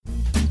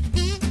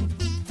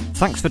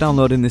Thanks for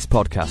downloading this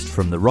podcast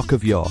from The Rock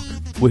of York.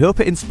 We hope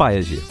it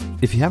inspires you.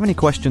 If you have any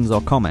questions or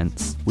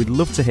comments, we'd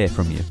love to hear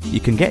from you. You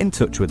can get in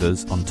touch with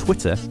us on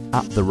Twitter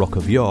at The Rock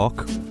of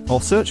York, or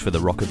search for The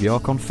Rock of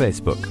York on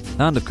Facebook.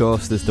 And of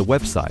course, there's the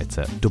website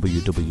at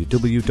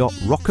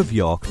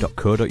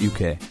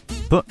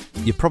www.rockofyork.co.uk. But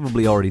you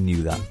probably already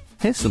knew that.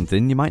 Here's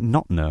something you might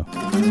not know.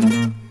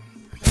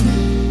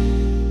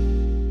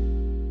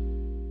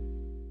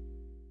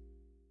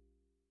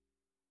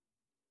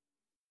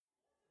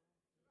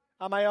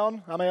 Am I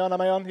on?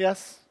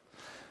 Yes?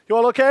 You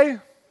all okay?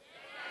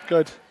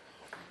 Good.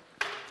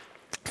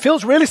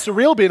 Feels really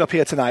surreal being up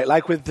here tonight,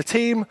 like with the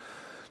team,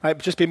 like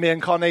just been me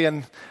and Connie,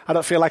 and I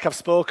don't feel like I've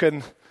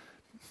spoken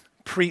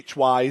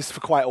preach-wise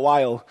for quite a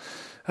while.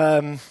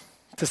 To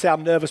say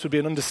I'm nervous would be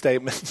an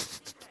understatement.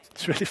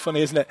 It's really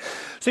funny, isn't it?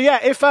 So yeah,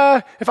 if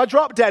I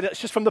drop dead, it's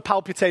just from the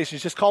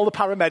palpitations. Just call the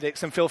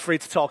paramedics and feel free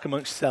to talk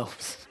amongst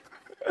yourselves.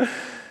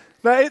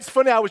 Now, it's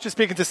funny, I was just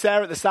speaking to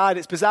Sarah at the side.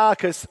 It's bizarre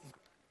because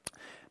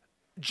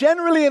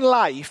generally in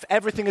life,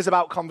 everything is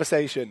about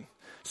conversation.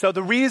 So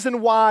the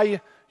reason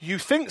why you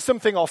think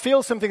something or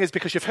feel something is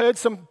because you've heard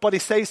somebody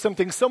say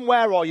something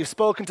somewhere, or you've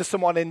spoken to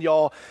someone in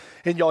your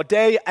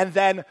day, and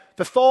then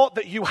the thought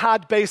that you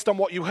had based on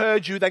what you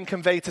heard, you then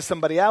convey to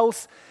somebody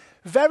else.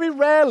 Very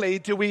rarely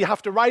do we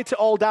have to write it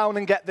all down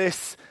and get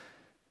this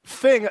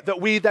thing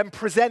that we then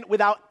present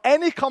without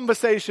any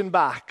conversation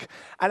back.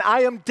 And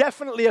I am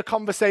definitely a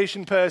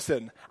conversation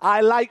person.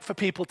 I like for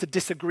people to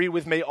disagree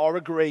with me or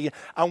agree,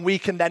 and we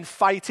can then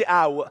fight it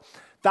out.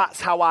 That's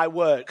how I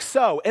work.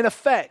 So, in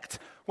effect,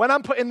 when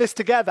I'm putting this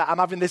together, I'm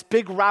having this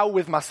big row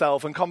with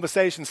myself and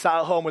conversation sat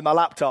at home with my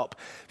laptop,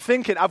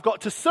 thinking I've got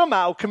to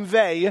somehow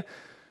convey,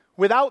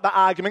 without that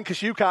argument,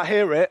 because you can't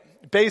hear it,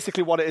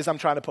 basically what it is I'm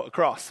trying to put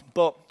across.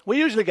 But we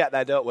usually get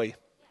there, don't we?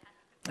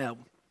 Yeah.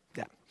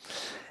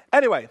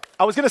 Anyway,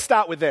 I was going to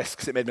start with this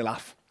because it made me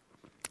laugh.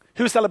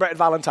 Who celebrated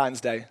Valentine's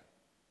Day?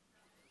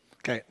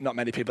 Okay, not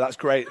many people. That's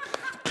great.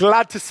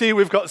 Glad to see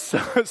we've got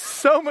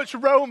so much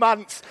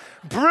romance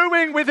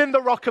brewing within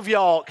the Rock of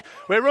York.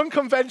 We're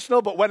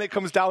unconventional, but when it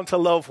comes down to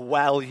love,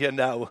 well, you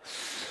know.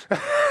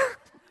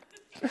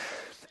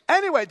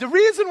 Anyway, the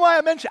reason why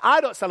I mentioned I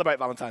don't celebrate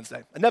Valentine's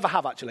Day. I never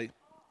have, actually.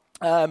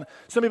 Some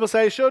people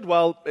say I should.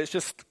 Well, it's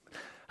just,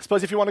 I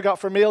suppose if you want to go out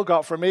for a meal, go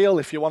out for a meal.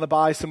 If you want to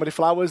buy somebody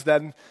flowers,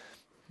 then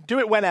do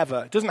it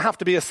whenever. It doesn't have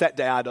to be a set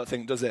day, I don't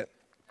think, does it?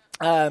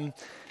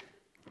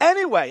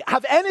 Anyway,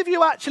 have any of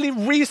you actually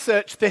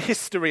researched the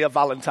history of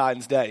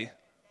Valentine's Day?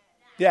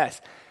 Yes.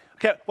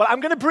 Okay, well,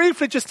 I'm going to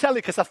briefly just tell you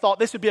because I thought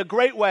this would be a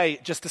great way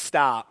just to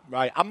start,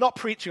 right? I'm not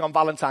preaching on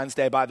Valentine's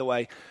Day, by the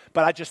way,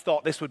 but I just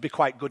thought this would be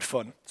quite good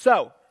fun.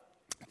 So,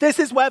 this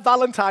is where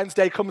Valentine's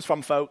Day comes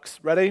from, folks.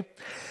 Ready?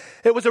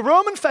 It was a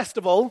Roman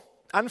festival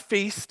and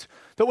feast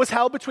that was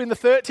held between the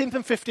 13th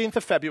and 15th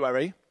of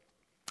February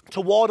to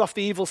ward off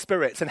the evil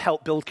spirits and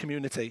help build the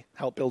community.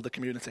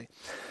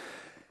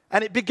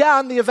 And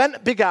the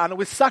event began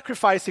with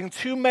sacrificing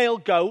 2 male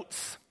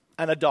goats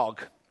and a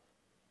dog.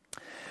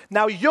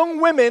 Now,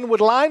 young women would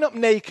line up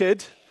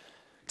naked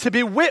to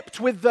be whipped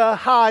with the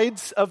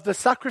hides of the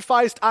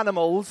sacrificed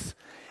animals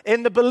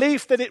in the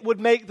belief that it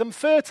would make them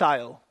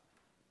fertile.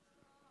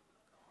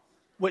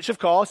 Which, of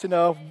course,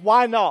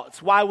 why not?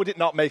 Why would it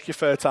not make you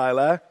fertile,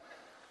 eh?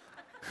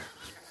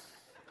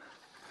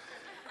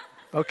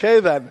 Okay,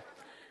 then.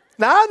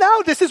 Now,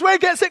 this is where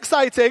it gets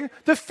exciting.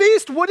 The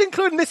feast would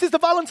include, and this is the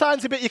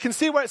Valentine's bit, you can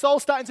see where it's all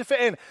starting to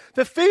fit in.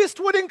 The feast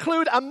would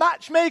include a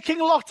matchmaking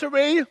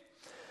lottery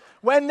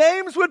where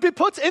names would be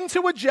put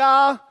into a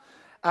jar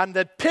and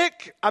they'd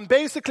pick, and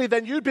basically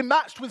then you'd be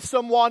matched with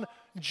someone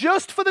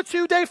just for the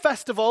 2-day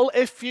festival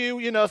if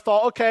you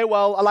thought, okay,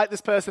 well, I like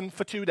this person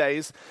for 2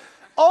 days.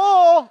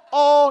 Or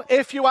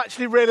if you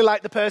actually really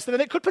like the person,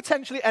 and it could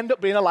potentially end up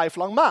being a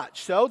lifelong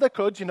match. So they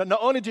could, not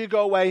only do you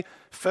go away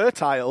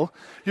fertile,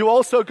 you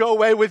also go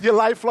away with your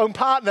lifelong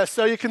partner.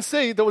 So you can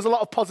see there was a lot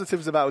of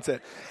positives about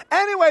it.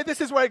 Anyway, this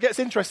is where it gets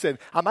interesting.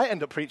 I might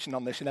end up preaching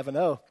on this, you never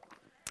know.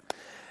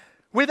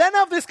 We then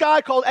have this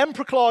guy called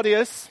Emperor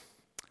Claudius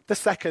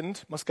II,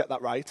 must get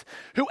that right,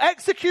 who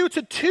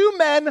executed 2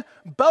 men,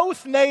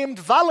 both named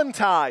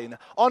Valentine,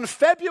 on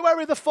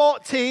February the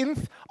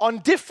 14th, on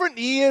different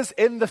years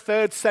in the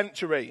 3rd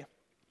century.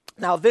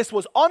 Now, this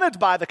was honored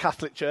by the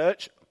Catholic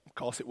Church, of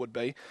course it would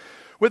be,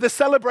 with a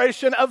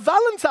celebration of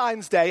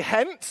Valentine's Day.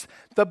 Hence,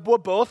 they were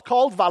both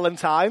called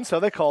Valentine, so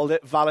they called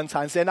it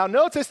Valentine's Day. Now,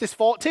 notice this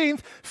 14th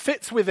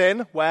fits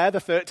within where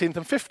the 13th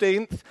and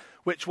 15th,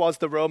 which was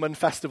the Roman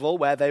festival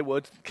where they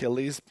would kill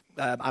these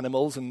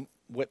animals and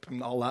whip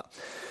and all that.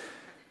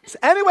 So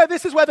anyway,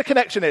 this is where the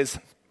connection is.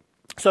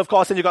 So, of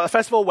course, then you've got the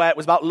festival where it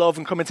was about love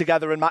and coming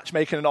together and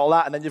matchmaking and all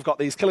that, and then you've got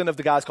these killing of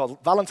the guys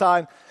called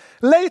Valentine.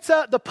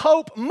 Later, the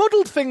Pope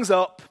muddled things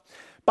up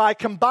by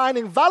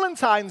combining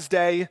Valentine's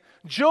Day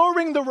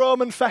during the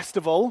Roman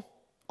festival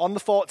on the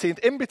 14th,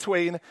 in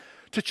between,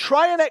 to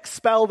try and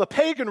expel the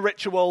pagan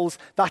rituals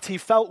that he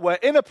felt were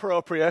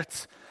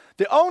inappropriate.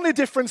 The only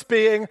difference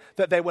being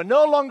that they were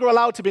no longer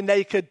allowed to be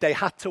naked, they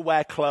had to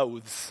wear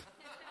clothes.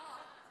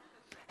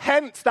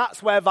 Hence,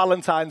 that's where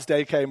Valentine's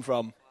Day came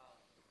from.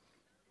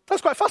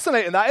 That's quite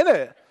fascinating, that, isn't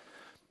it?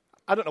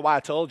 I don't know why I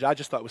told you. I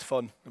just thought it was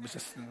fun. It was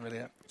just really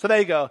it. So there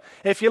you go.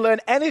 If you learn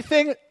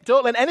anything,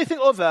 don't learn anything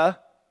other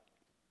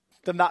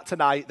than that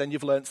tonight, then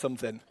you've learned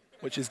something,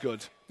 which is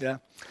good. Yeah.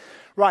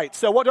 Right.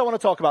 So what do I want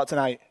to talk about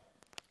tonight?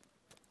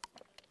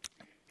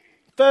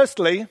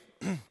 Firstly,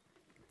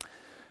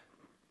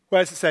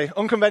 where does it say?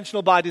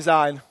 Unconventional by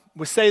design.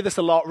 We say this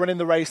a lot, running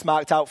the race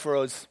marked out for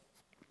us.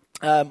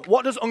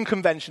 What does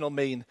unconventional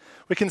mean?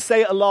 We can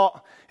say it a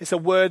lot. It's a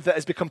word that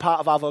has become part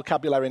of our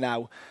vocabulary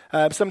now.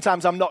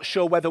 Sometimes I'm not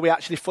sure whether we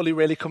actually fully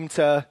really come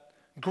to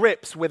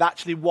grips with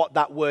actually what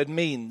that word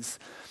means.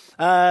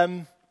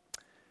 To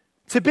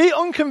be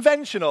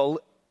unconventional,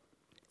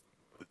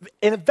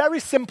 in very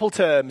simple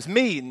terms,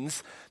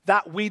 means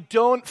that we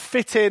don't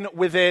fit in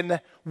within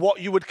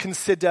what you would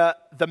consider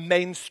the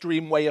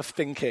mainstream way of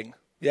thinking.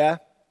 Yeah?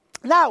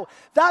 Now,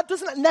 that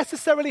doesn't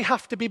necessarily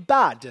have to be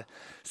bad.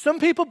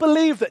 Some people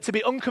believe that to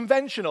be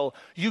unconventional,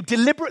 you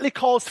deliberately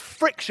cause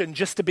friction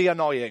just to be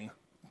annoying.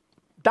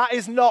 That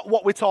is not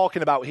what we're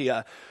talking about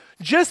here.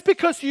 Just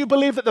because you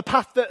believe that the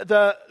path that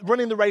the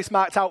running the race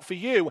marked out for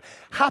you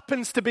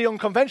happens to be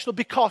unconventional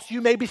because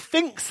you maybe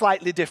think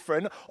slightly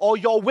different or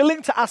you're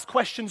willing to ask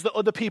questions that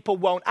other people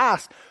won't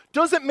ask,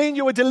 doesn't mean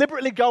you are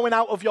deliberately going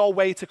out of your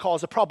way to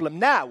cause a problem.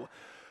 Now,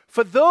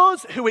 for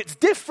those who it's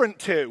different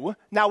to,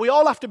 now we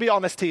all have to be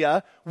honest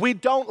here, we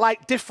don't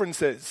like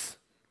differences.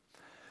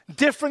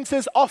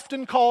 Differences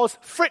often cause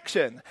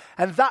friction,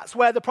 and that's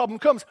where the problem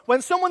comes.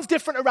 When someone's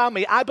different around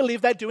me, I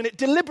believe they're doing it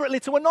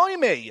deliberately to annoy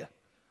me.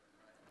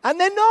 And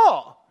they're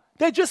not.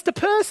 They're just a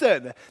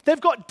person.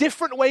 They've got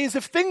different ways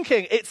of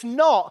thinking. It's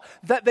not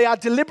that they are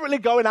deliberately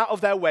going out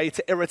of their way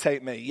to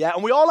irritate me. Yeah,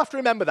 and we all have to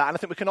remember that, and I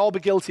think we can all be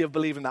guilty of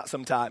believing that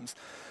sometimes.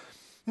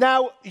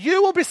 Now,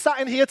 you will be sat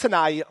in here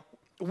tonight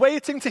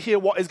waiting to hear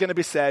what is going to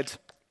be said.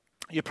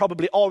 You're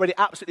probably already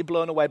absolutely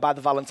blown away by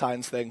the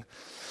Valentine's thing.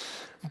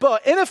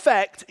 But in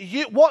effect,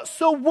 what's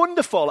so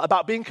wonderful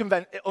about being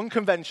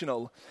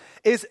unconventional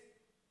is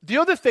the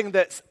other thing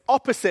that's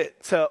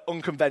opposite to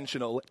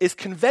unconventional is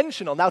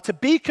conventional. Now, to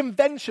be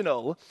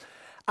conventional,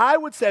 I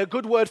would say a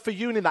good word for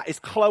you in that is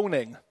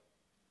cloning.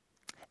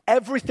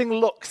 Everything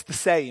looks the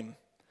same,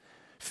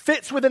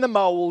 fits within a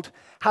mold,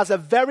 has a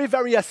very,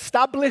 very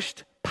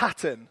established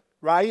pattern,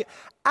 right?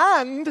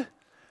 And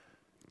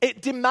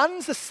it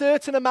demands a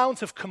certain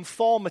amount of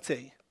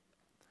conformity.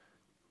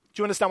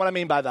 Do you understand what I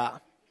mean by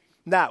that?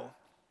 Now,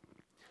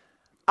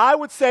 I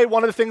would say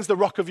one of the things the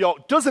Rock of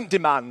York doesn't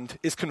demand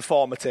is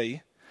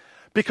conformity,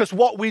 because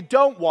what we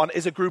don't want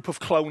is a group of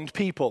cloned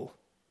people.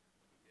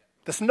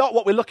 That's not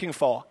what we're looking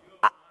for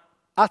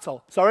at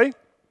all. Sorry?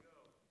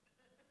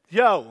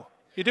 Yo,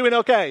 you doing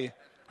okay?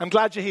 I'm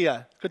glad you're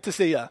here. Good to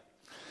see you.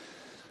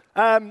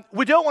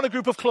 We don't want a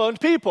group of cloned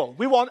people.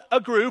 We want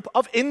a group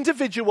of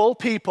individual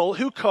people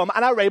who come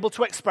and are able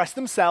to express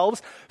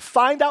themselves,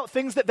 find out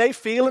things that they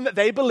feel and that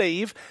they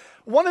believe.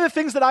 One of the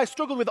things that I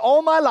struggled with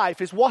all my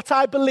life is what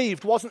I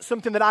believed wasn't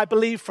something that I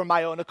believed from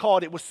my own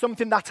accord. It was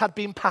something that had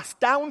been passed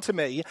down to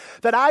me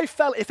that I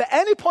felt if at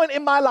any point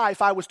in my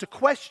life I was to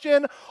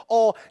question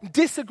or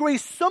disagree,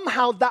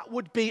 somehow that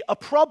would be a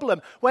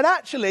problem. When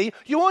actually,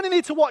 you only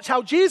need to watch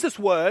how Jesus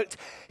worked.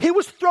 He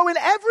was throwing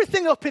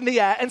everything up in the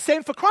air and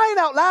saying, for crying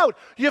out loud,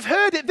 you've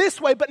heard it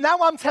this way, but now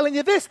I'm telling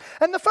you this.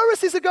 And the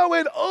Pharisees are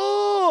going,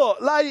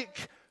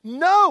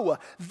 no,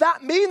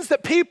 that means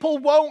that people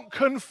won't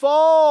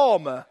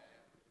conform.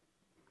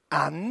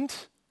 And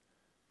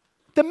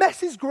the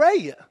mess is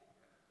great.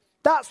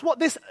 That's what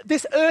this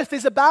earth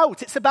is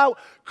about. It's about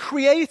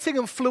creating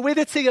and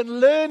fluidity and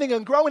learning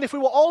and growing. If we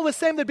were all the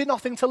same, there'd be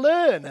nothing to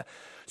learn.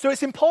 So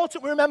it's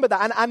important we remember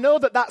that. And I know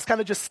that that's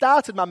kind of just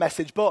started my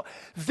message, but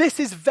this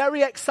is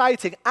very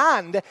exciting.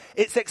 And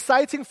it's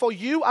exciting for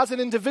you as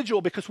an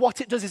individual because what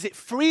it does is it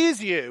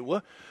frees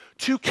you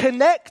to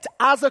connect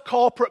as a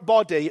corporate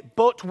body,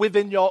 but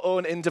within your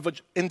own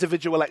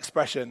individual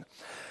expression.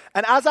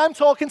 And as I'm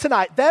talking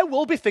tonight, there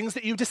will be things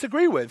that you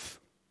disagree with.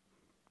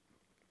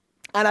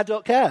 And I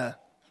don't care.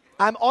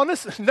 I'm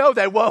honest. No,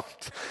 there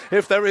won't.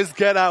 If there is,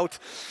 get out.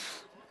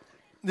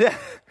 Yeah.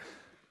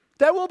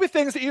 There will be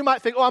things that you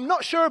might think, I'm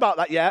not sure about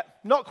that yet.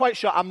 Not quite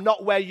sure. I'm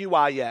not where you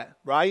are yet,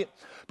 right?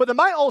 But there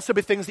might also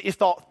be things that you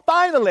thought,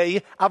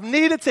 finally, I've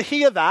needed to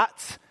hear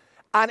that,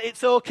 and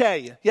it's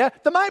okay. Yeah.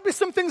 There might be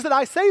some things that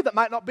I say that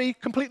might not be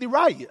completely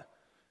right.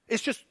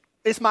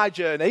 It's my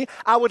journey.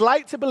 I would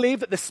like to believe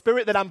that the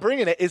spirit that I'm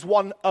bringing it is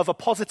one of a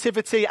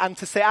positivity and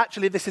to say,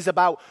 actually, this is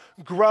about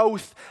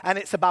growth and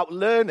it's about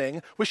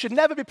learning. We should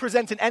never be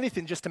presenting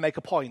anything just to make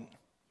a point.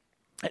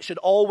 It should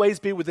always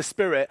be with the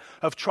spirit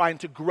of trying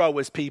to grow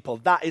as people.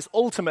 That is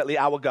ultimately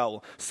our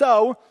goal.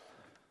 So,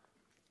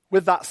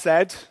 with that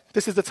said,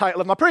 this is the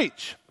title of my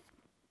preach.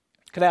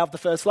 Can I have the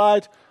first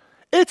slide?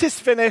 It is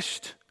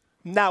finished.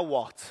 Now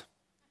what?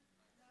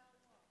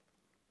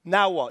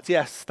 Now what?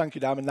 Yes, thank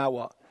you, Diamond. Now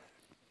what?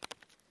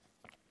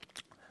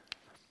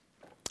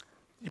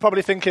 You're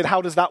probably thinking,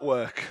 how does that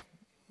work?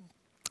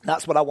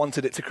 That's what I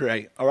wanted it to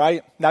create, all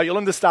right? Now, you'll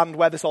understand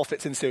where this all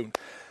fits in soon.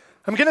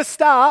 I'm going to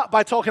start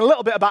by talking a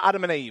little bit about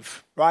Adam and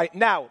Eve, right?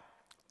 Now,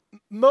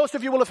 most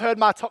of you will have heard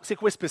my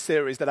Toxic Whispers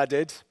series that I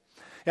did.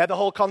 Yeah, the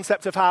whole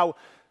concept of how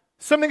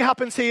something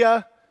happens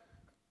here,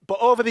 but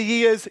over the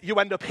years you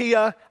end up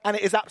here, and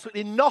it is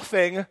absolutely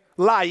nothing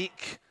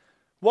like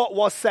what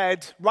was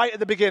said right at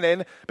the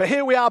beginning. But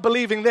here we are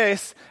believing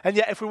this, and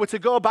yet if we were to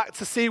go back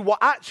to see what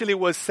actually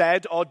was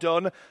said or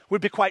done,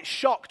 we'd be quite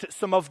shocked at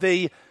some of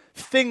the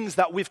things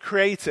that we've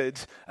created.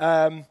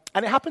 And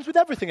it happens with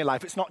everything in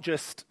life. It's not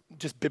just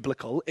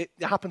biblical. It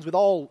happens with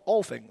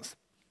all things.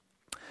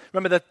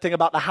 Remember the thing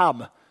about the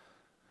ham,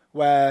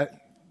 where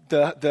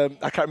I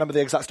can't remember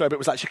the exact story, but it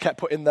was actually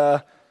kept cutting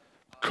the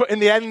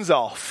ends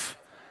off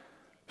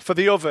for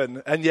the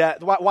oven, and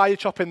yet, why are you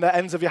chopping the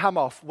ends of your ham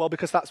off? Well,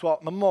 because that's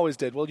what my mum always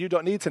did. Well, you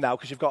don't need to now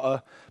because you've got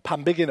a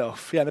pan big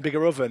enough, and a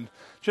bigger oven. Do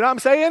you know what I'm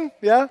saying?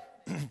 Yeah?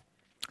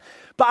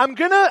 But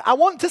I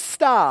want to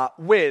start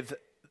with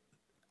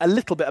a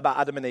little bit about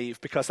Adam and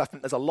Eve because I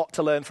think there's a lot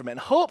to learn from it. And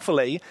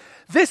hopefully,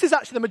 this is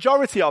actually the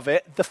majority of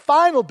it. The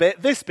final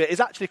bit, this bit, is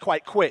actually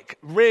quite quick,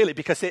 really,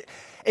 because it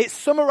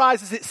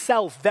summarizes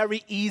itself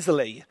very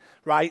easily.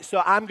 Right,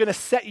 so I'm going to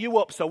set you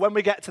up so when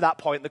we get to that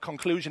point, the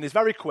conclusion is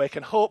very quick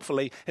and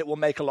hopefully it will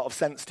make a lot of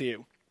sense to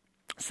you.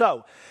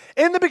 So,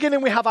 in the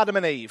beginning we have Adam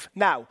and Eve.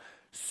 Now,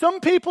 some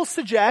people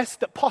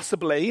suggest that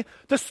possibly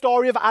the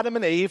story of Adam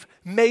and Eve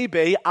may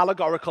be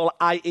allegorical,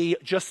 i.e.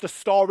 just a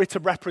story to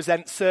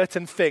represent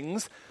certain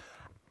things.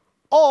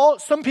 Or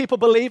some people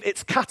believe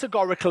it's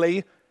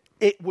categorically,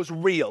 it was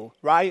real,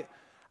 right?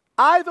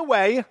 Either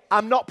way,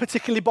 I'm not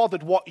particularly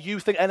bothered what you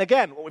think. And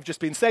again, what we've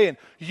just been saying,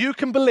 you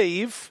can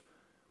believe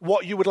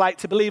what you would like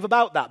to believe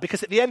about that.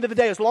 Because at the end of the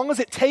day, as long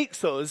as it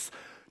takes us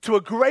to a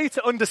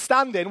greater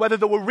understanding, whether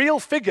there were real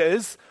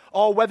figures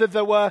or whether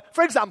there were,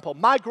 for example,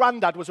 my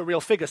granddad was a real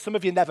figure. Some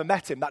of you never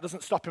met him. That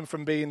doesn't stop him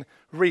from being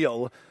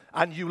real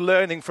and you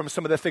learning from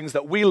some of the things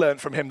that we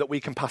learned from him that we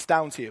can pass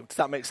down to you. Does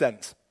that make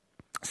sense?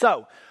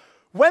 So,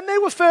 when they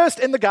were first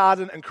in the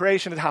garden and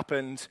creation had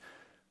happened,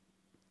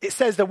 it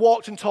says they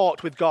walked and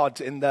talked with God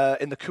in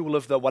the cool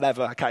of the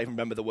whatever. I can't even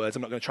remember the words.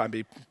 I'm not going to try and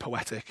be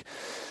poetic.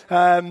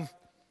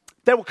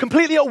 They were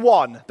completely at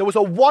one. There was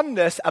a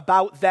oneness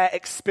about their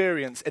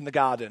experience in the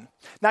garden.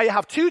 Now you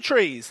have two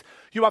trees.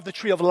 You have the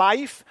tree of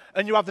life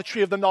and you have the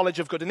tree of the knowledge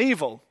of good and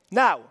evil.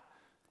 Now,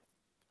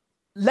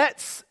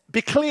 let's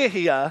be clear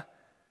here.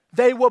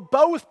 They were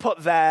both put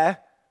there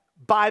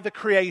by the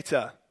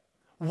Creator.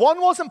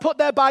 One wasn't put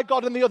there by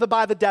God and the other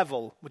by the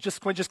devil. Can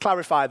we just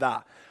clarify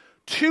that?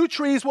 Two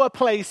trees were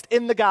placed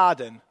in the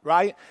garden,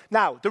 right?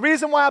 Now, the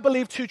reason why I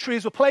believe two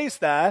trees were placed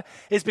there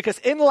is because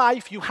in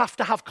life you have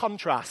to have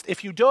contrast.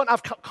 If you don't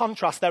have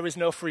contrast, there is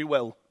no free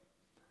will.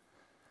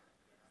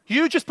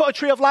 You just put a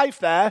tree of life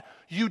there,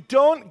 you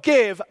don't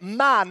give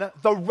man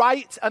the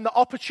right and the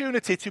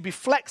opportunity to be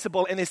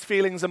flexible in his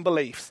feelings and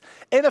beliefs.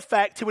 In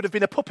effect, he would have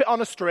been a puppet on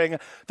a string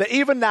that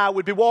even now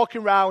would be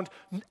walking around,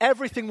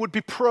 everything would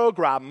be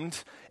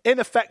programmed, in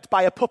effect,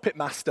 by a puppet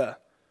master.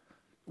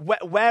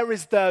 Where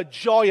is the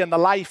joy and the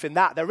life in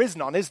that? There is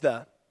none, is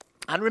there?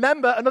 And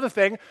remember, another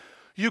thing,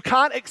 you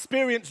can't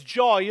experience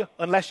joy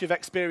unless you've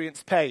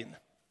experienced pain.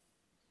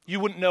 You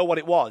wouldn't know what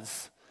it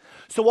was.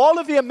 So all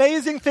of the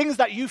amazing things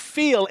that you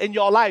feel in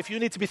your life, you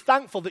need to be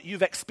thankful that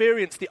you've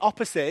experienced the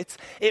opposite.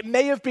 It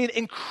may have been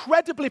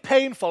incredibly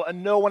painful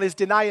and no one is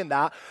denying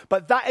that,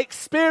 but that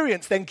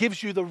experience then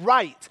gives you the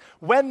right,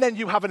 when then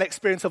you have an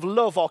experience of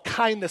love or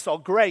kindness or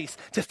grace,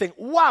 to think,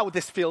 wow,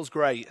 this feels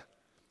great.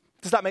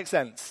 Does that make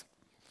sense?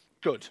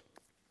 Good.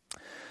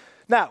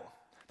 Now,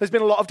 there's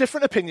been a lot of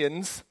different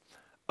opinions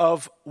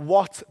of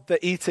what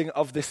the eating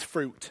of this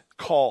fruit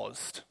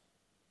caused.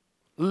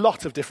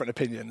 Lot of different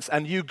opinions.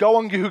 And you go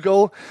on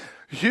Google,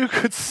 you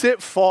could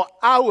sit for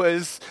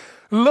hours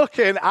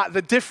looking at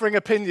the differing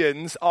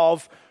opinions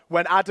of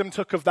when Adam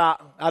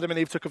and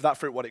Eve took of that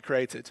fruit, what it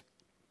created.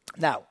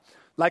 Now,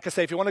 like I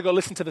say, if you want to go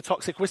listen to the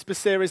Toxic Whispers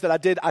series that I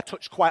did, I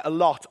touched quite a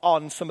lot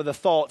on some of the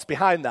thoughts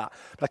behind that.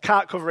 But I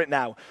can't cover it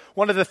now.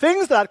 One of the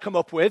things that I'd come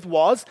up with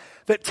was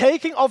that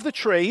taking of the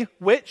tree,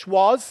 which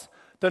was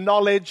the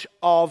knowledge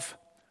of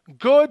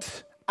good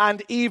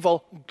and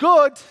evil.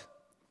 Good,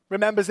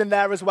 remembers in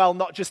there as well,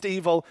 not just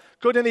evil.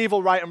 Good and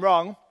evil, right and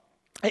wrong.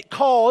 It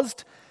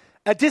caused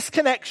a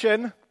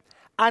disconnection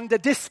and a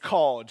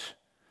discord.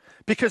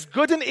 Because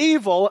good and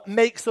evil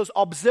makes us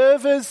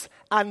observers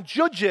and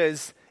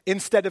judges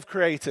instead of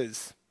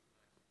creators.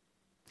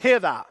 Hear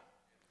that.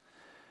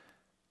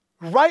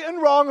 Right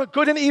and wrong,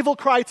 good and evil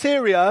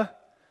criteria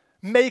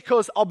make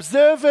us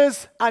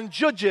observers and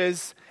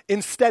judges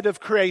instead of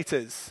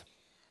creators.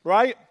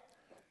 Right?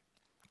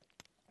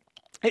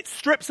 It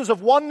strips us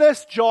of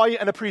oneness, joy,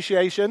 and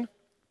appreciation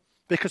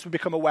because we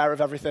become aware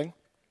of everything,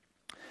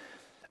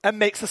 and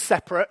makes us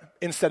separate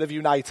instead of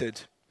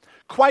united.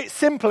 Quite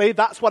simply,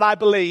 that's what I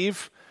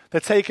believe the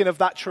taking of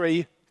that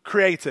tree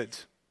created.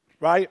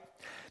 Right?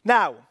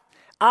 Now,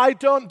 I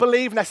don't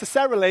believe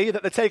necessarily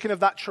that the taking of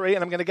that tree,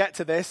 and I'm going to get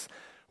to this,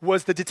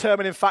 was the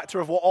determining factor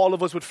of what all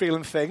of us would feel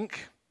and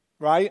think,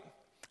 right?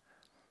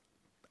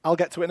 I'll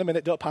get to it in a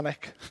minute, don't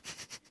panic.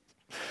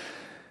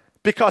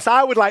 Because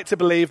I would like to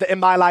believe that in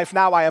my life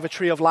now I have a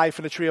tree of life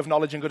and a tree of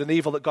knowledge and good and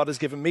evil, that God has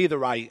given me the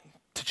right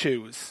to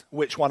choose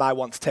which one I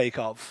want to take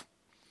of.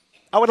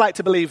 I would like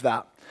to believe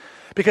that.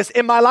 Because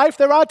in my life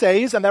there are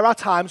days and there are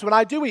times when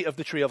I do eat of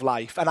the tree of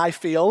life and I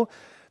feel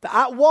that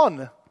at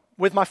one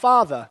with my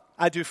Father.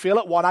 I do feel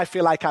at one, I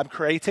feel like I'm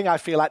creating, I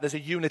feel like there's a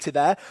unity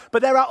there.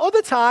 But there are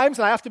other times,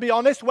 and I have to be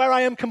honest, where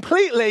I am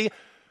completely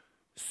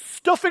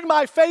stuffing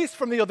my face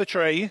from the other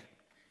tree,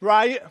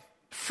 right?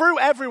 Fruit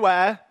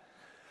everywhere.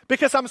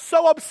 Because I'm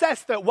so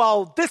obsessed that,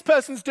 well, this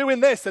person's doing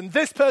this, and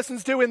this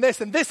person's doing this,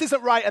 and this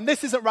isn't right, and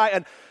this isn't right,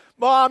 and,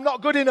 well, I'm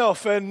not good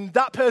enough, and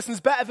that person's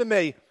better than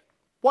me.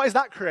 What is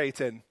that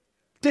creating?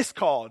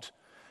 Discord.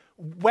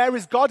 Where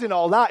is God in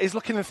all that? He's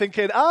looking and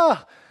thinking,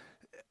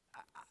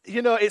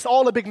 it's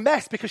all a big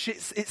mess because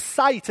it's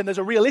sight, and there's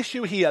a real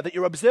issue here that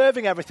you're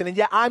observing everything, and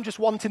yet I'm just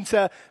wanting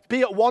to be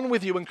at one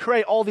with you and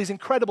create all these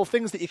incredible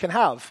things that you can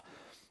have.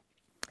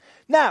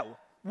 Now,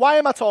 why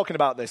am I talking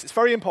about this? It's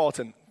very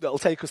important. That'll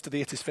take us to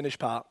the it is finished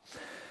part.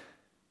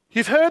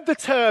 You've heard the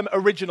term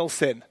original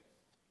sin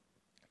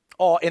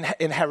or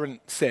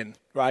inherent sin,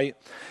 right?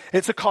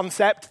 It's a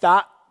concept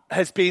that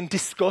has been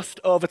discussed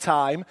over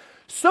time.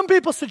 Some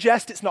people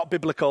suggest it's not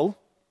biblical,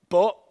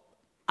 but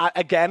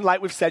again,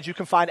 like we've said, you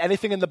can find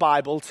anything in the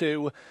Bible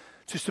to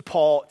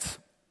support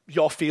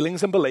your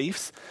feelings and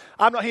beliefs.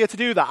 I'm not here to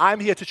do that.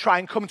 I'm here to try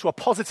and come to a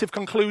positive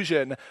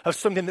conclusion of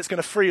something that's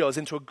going to free us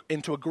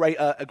into a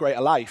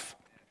greater life.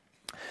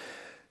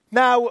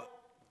 Now,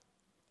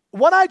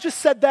 what I just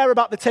said there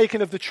about the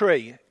taking of the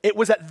tree, it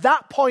was at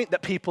that point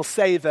that people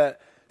say that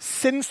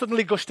sin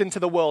suddenly gushed into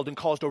the world and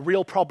caused a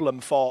real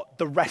problem for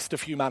the rest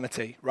of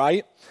humanity,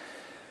 right?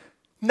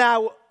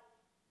 Now,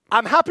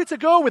 I'm happy to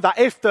go with that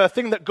if the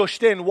thing that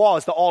gushed in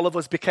was that all of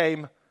us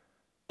became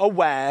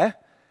aware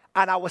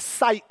and our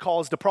sight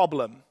caused a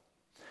problem.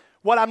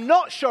 What I'm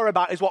not sure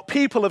about is what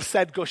people have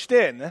said gushed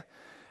in.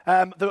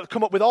 That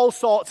come up with all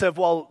sorts of,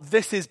 well,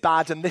 this is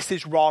bad and this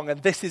is wrong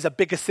and this is a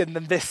bigger sin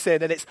than this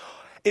sin, and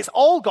it's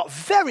all got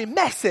very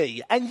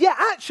messy. And yet,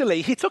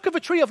 actually, he took of a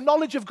tree of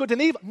knowledge of good and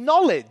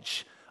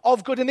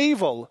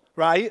evil,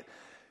 right?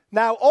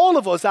 Now, all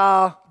of us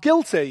are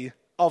guilty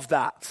of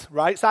that,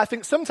 right? So I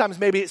think sometimes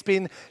maybe it's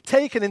been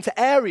taken into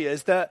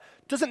areas that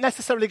doesn't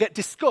necessarily get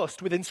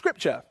discussed within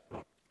Scripture.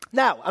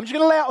 Now, I'm just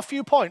going to lay out a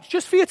few points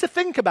just for you to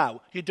think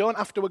about. You don't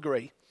have to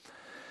agree.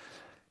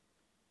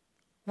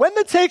 When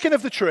they're taken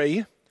of the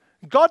tree,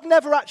 God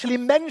never actually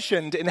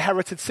mentioned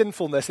inherited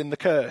sinfulness in the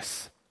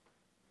curse.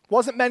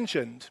 Wasn't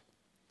mentioned.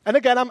 And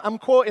again, I'm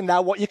quoting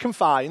now what you can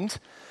find.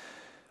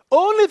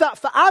 Only that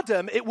for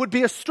Adam, it would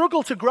be a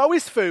struggle to grow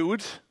his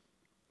food.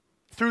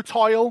 Through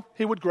toil,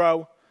 he would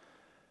grow.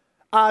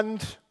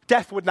 And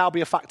death would now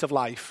be a fact of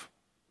life.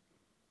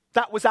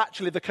 That was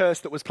actually the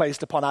curse that was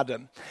placed upon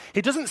Adam.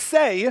 He doesn't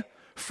say,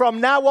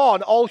 from now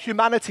on, all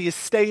humanity is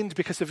stained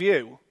because of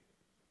you.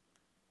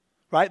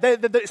 Right?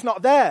 It's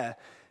not there.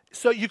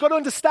 So you've got to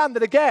understand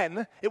that,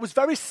 again, it was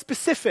very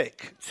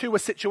specific to a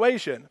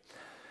situation.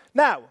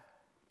 Now,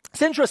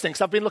 it's interesting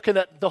because I've been looking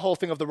at the whole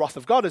thing of the wrath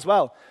of God as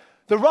well.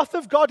 The wrath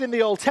of God in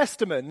the Old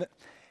Testament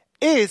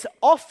is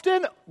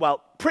often,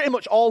 well, pretty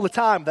much all the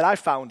time that I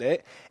found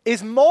it,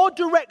 is more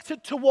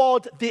directed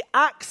toward the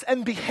acts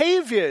and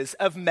behaviors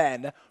of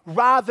men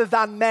rather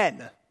than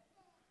men.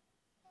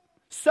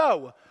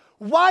 So,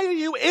 why are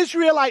you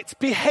Israelites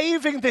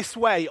behaving this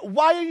way?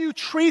 Why are you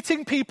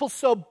treating people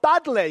so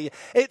badly?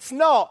 It's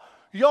not,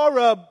 you're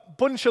a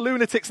bunch of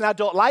lunatics and I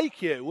don't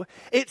like you.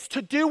 It's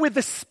to do with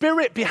the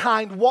spirit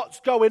behind what's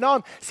going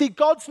on. See,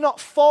 God's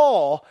not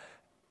for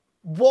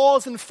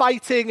wars and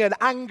fighting and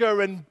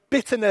anger and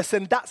bitterness,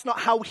 and that's not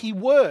how he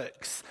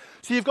works.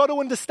 So you've got to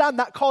understand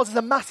that causes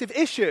a massive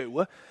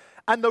issue.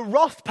 And the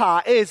wrath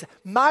part is,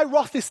 my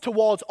wrath is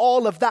towards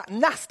all of that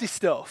nasty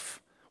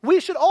stuff. We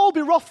should all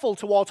be wrathful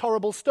towards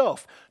horrible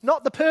stuff,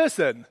 not the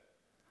person.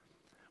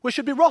 We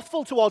should be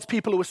wrathful towards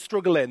people who are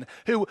struggling,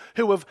 who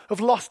have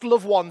lost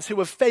loved ones, who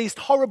have faced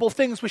horrible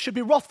things. We should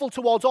be wrathful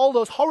towards all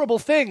those horrible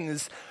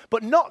things,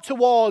 but not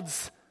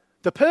towards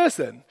the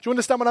person. Do you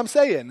understand what I'm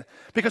saying?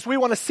 Because we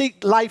want to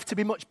seek life to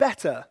be much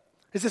better.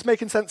 Is this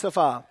making sense so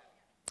far?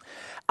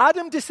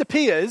 Adam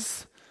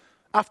disappears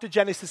after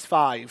Genesis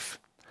 5.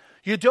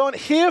 You don't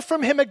hear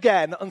from him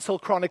again until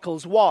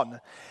Chronicles 1.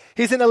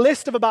 He's in a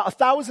list of about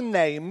 1,000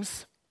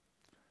 names,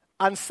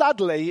 and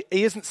sadly,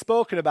 he isn't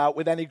spoken about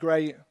with any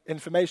great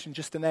information,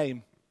 just a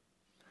name.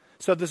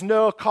 So there's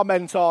no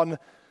comment on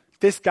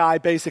this guy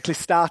basically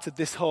started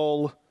this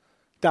whole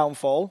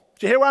downfall.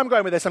 Do you hear where I'm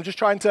going with this? I'm just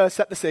trying to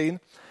set the scene.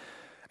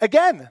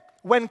 Again,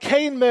 when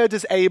Cain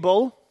murders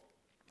Abel,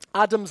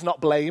 Adam's not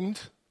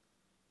blamed.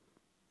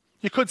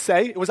 You could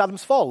say it was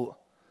Adam's fault.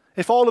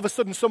 If all of a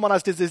sudden someone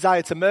has this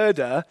desire to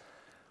murder,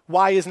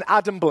 why isn't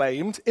Adam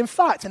blamed? In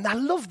fact, and I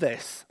love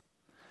this,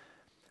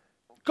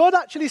 God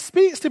actually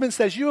speaks to him and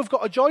says, you have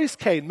got a choice,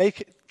 Cain,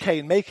 make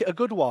it a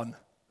good one.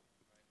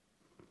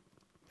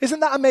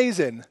 Isn't that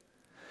amazing?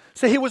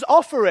 So he was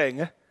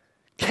offering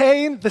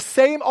Cain the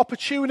same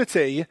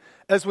opportunity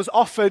as was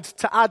offered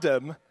to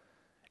Adam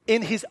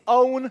in his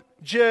own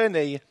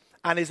journey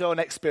and his own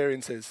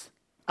experiences.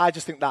 I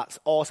just think that's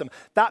awesome.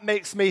 That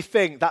makes me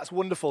think that's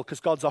wonderful because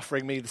God's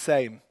offering me the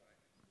same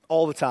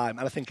all the time,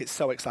 and I think it's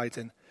so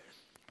exciting.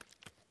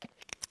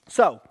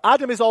 So,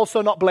 Adam is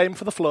also not blamed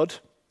for the flood.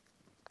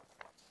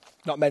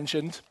 Not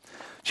mentioned.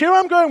 Do you know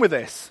where I'm going with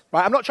this?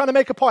 Right? I'm not trying to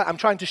make a point. I'm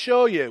trying to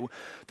show you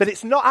that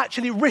it's not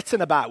actually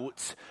written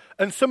about,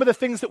 and some of the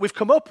things that we've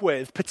come up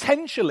with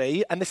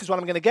potentially, and this is what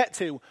I'm going to get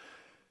to,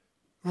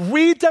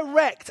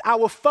 redirect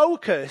our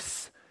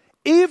focus,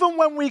 even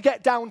when we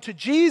get down to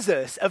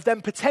Jesus, of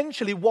then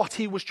potentially what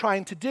he was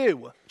trying to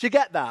do. Do you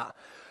get that?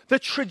 The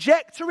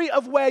trajectory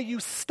of where you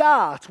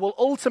start will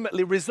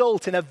ultimately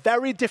result in a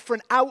very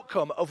different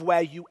outcome of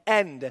where you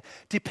end,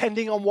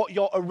 depending on what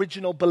your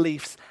original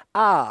beliefs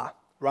are,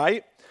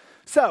 right?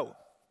 So,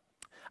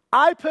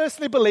 I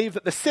personally believe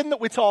that the sin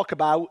that we talk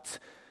about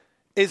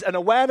is an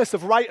awareness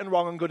of right and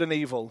wrong and good and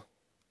evil.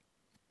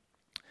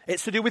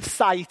 It's to do with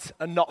sight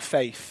and not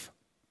faith.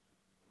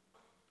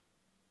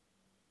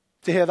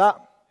 Do you hear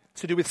that?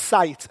 It's to do with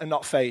sight and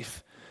not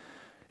faith.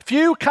 If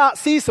you can't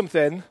see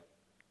something,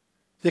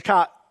 you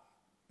can't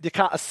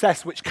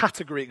assess which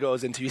category it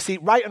goes into. You see,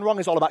 right and wrong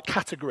is all about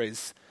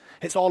categories.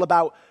 It's all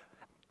about,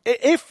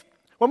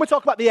 when we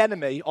talk about the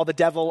enemy or the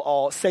devil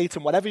or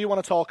Satan, whatever you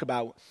want to talk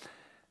about,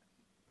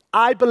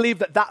 I believe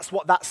that that's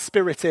what that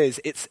spirit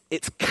is.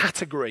 It's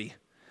category.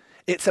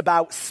 It's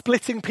about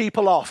splitting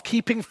people off,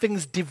 keeping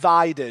things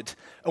divided.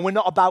 And we're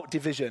not about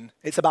division.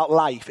 It's about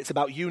life. It's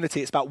about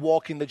unity. It's about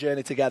walking the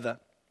journey together.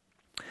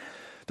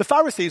 The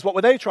Pharisees, what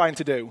were they trying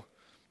to do?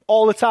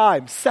 All the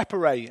time,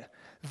 separate.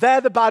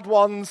 They're the bad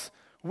ones.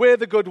 We're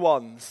the good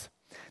ones.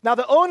 Now,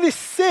 the only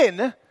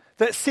sin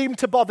that seemed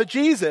to bother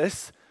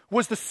Jesus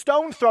was the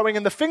stone throwing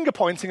and the finger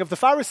pointing of the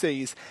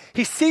Pharisees.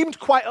 He seemed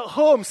quite at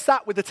home,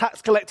 sat with the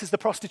tax collectors, the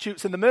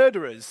prostitutes, and the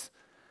murderers.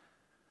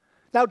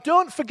 Now,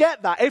 don't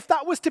forget that. If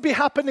that was to be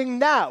happening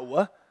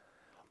now,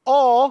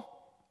 or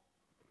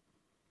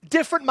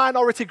different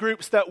minority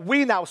groups that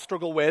we now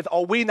struggle with,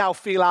 or we now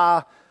feel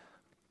are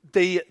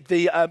the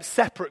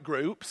separate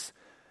groups,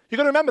 you've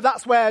got to remember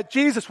that's where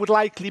Jesus would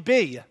likely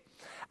be.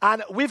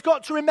 And we've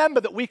got to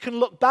remember that we can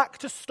look back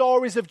to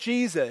stories of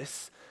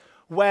Jesus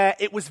where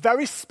it was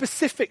very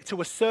specific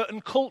to a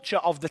certain culture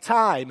of the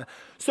time.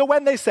 So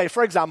when they say,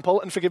 for example,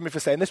 and forgive me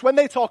for saying this, when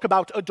they talk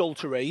about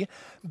adultery,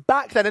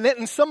 back then, and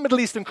in some Middle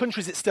Eastern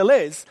countries it still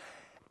is,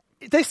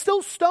 they're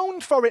still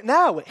stoned for it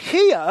now.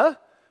 Here,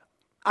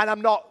 and I'm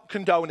not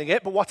condoning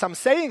it, but what I'm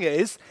saying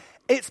is,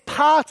 it's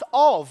part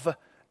of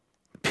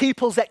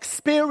people's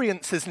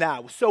experiences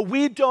now. So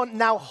we don't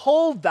now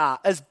hold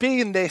that as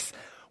being this,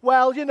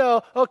 well,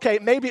 okay,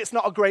 maybe it's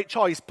not a great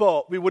choice,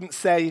 but we wouldn't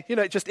say,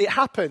 it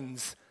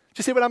happens. Do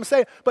you see what I'm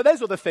saying? But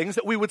there's other things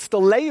that we would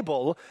still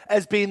label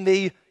as being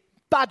the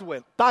bad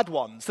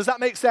ones. Does that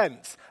make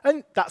sense?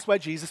 And that's where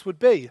Jesus would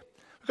be.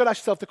 You've got to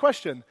ask yourself the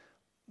question,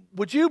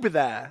 would you be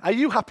there? Are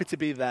you happy to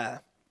be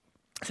there?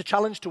 It's a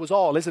challenge to us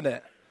all, isn't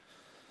it?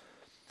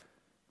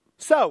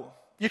 So,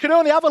 you can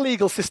only have a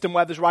legal system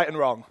where there's right and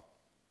wrong.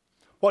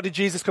 What did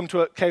Jesus came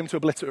to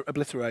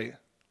obliterate?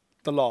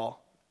 The law.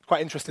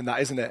 Quite interesting that,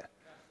 isn't it?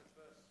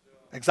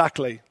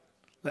 Exactly.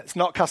 Let's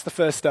not cast the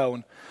first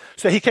stone.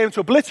 So he came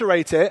to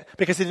obliterate it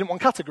because he didn't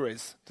want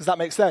categories. Does that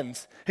make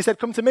sense? He said,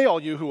 come to me,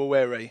 all you who are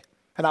weary,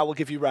 and I will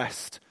give you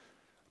rest.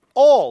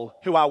 All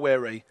who are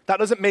weary. That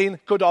doesn't mean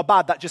good or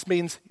bad. That just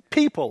means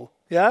people.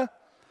 Yeah?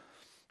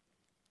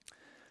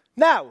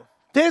 Now,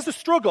 there's the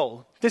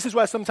struggle. This is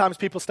where sometimes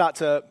people start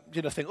to,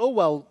 think, oh,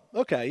 well,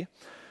 okay.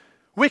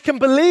 We can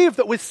believe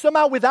that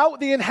somehow without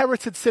the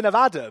inherited sin of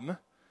Adam,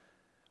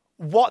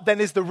 what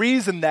then is the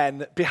reason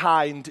then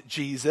behind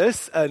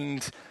Jesus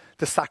and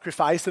the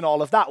sacrifice and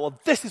all of that? Well,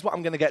 this is what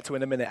I'm going to get to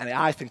in a minute, and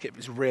I think it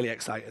was really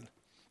exciting.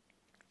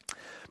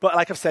 But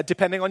like I've said,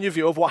 depending on your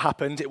view of what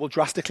happened, it will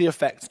drastically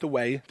affect the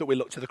way that we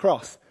look to the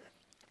cross.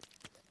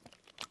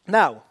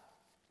 Now,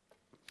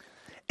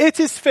 it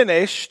is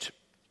finished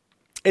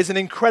is an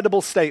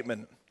incredible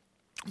statement,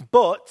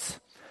 but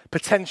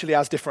potentially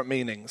has different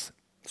meanings.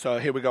 So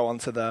here we go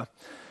onto the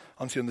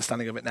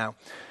understanding of it now.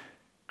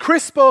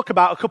 Chris spoke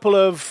about a couple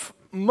of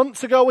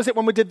months ago, was it,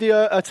 when we did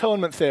the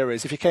atonement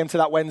theories, if you came to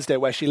that Wednesday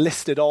where she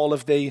listed all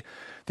of the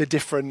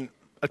different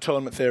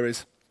atonement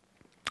theories.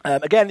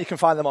 Again, you can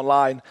find them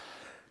online.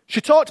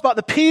 She talked about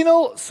the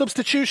penal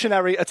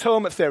substitutionary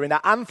atonement theory.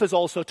 Now, Anthers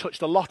also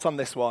touched a lot on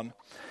this one,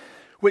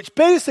 which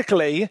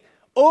basically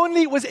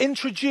only was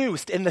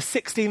introduced in the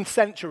 16th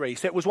century.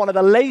 So it was one of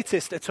the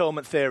latest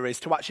atonement theories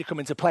to actually come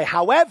into play.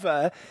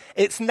 However,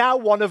 it's now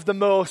one of the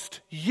most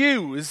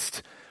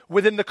used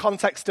within the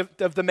context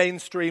of the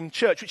mainstream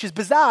church, which is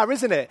bizarre,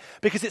 isn't it?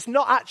 Because it's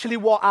not actually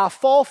what our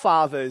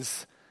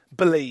forefathers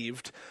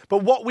believed,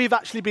 but what we've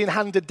actually been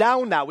handed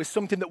down now is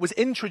something that was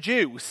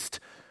introduced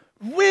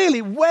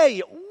really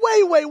way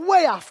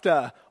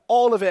after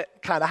all of it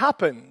kind of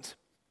happened.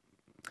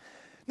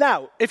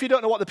 Now, if you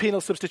don't know what the penal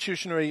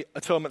substitutionary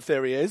atonement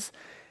theory is,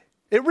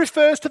 it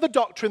refers to the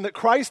doctrine that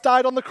Christ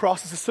died on the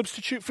cross as a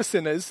substitute for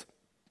sinners.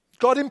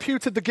 God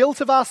imputed the guilt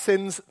of our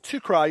sins to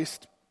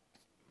Christ,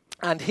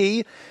 and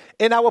he,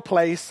 in our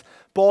place,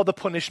 bore the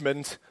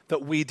punishment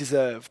that we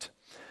deserved.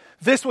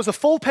 This was a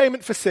full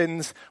payment for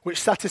sins,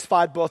 which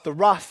satisfied both the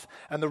wrath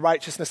and the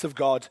righteousness of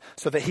God,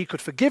 so that he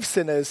could forgive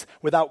sinners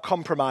without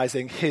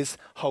compromising his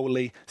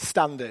holy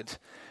standard.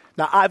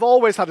 Now, I've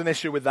always had an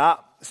issue with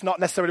that. It's not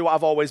necessarily what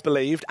I've always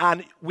believed.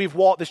 And we've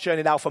walked this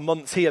journey now for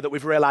months here that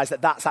we've realized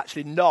that that's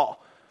actually not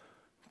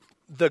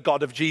the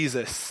God of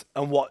Jesus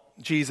and what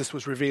Jesus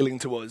was revealing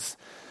to us.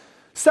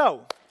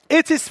 So,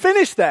 it is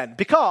finished then,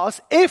 because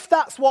if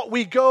that's what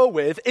we go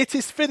with, it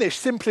is finished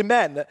simply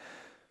meant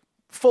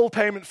full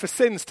payment for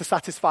sins to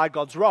satisfy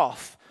God's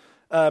wrath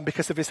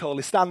because of his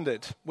holy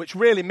standard, which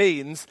really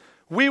means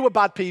we were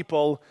bad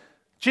people.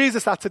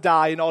 Jesus had to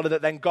die in order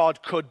that then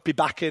God could be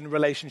back in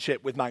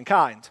relationship with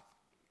mankind.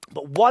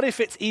 But what if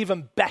it's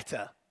even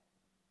better?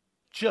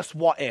 Just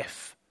what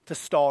if the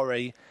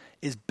story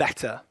is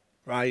better,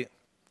 right?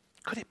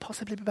 Could it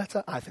possibly be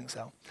better? I think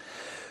so.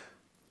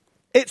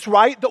 It's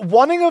right that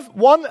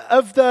one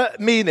of the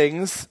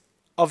meanings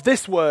of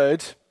this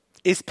word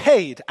is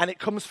paid, and it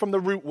comes from the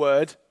root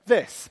word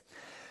this.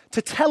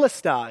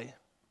 Tetelestai.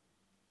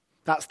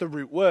 That's the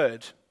root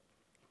word.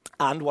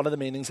 And one of the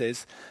meanings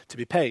is to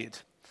be paid.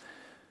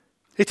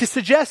 It is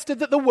suggested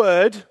that the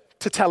word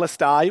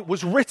tetelestai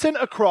was written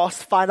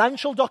across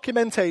financial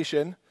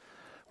documentation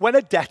when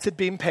a debt had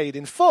been paid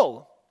in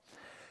full.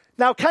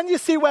 Now, can you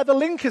see where the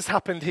link has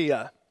happened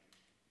here?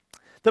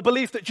 The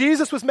belief that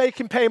Jesus was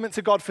making payment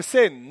to God for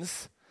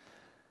sins,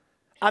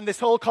 and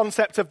this whole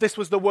concept of this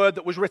was the word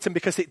that was written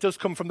because it does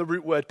come from the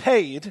root word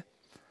paid.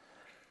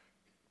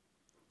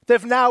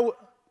 They've now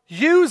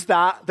used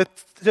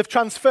they've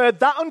transferred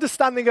that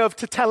understanding of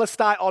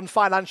tetelestai on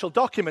financial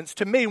documents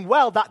to mean,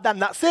 well,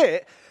 that's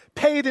it.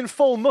 Paid in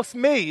full must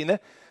mean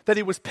that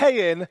he was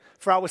paying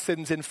for our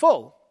sins in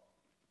full.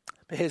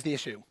 But here's the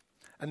issue,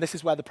 and this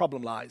is where the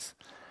problem lies.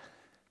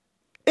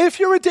 If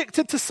you're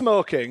addicted to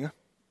smoking,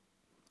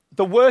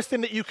 the worst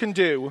thing that you can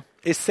do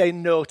is say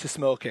no to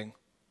smoking.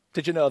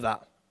 Did you know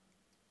that?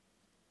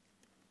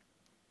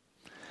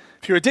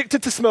 If you're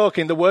addicted to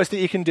smoking, the worst that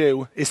you can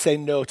do is say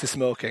no to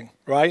smoking,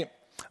 right?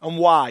 And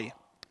why?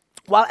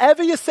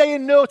 Whatever you're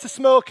saying no to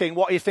smoking,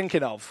 what are you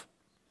thinking of?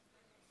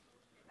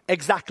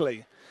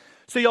 Exactly.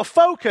 So your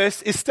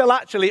focus is still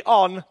actually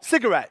on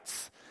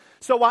cigarettes.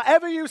 So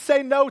whatever you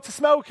say no to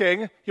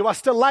smoking, you are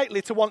still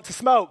likely to want to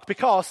smoke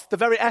because the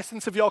very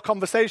essence of your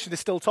conversation is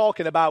still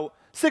talking about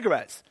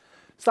cigarettes.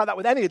 It's like that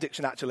with any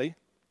addiction, actually.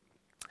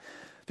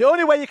 The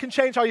only way you can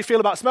change how you feel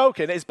about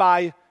smoking is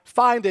by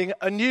finding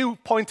a new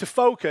point of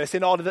focus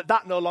in order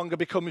that no longer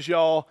becomes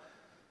your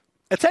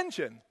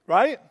attention,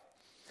 right?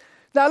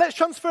 Now, let's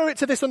transfer it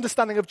to this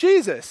understanding of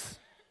Jesus.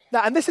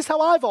 Now, and this is how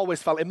I've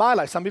always felt in my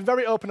life, so I'm being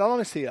very open and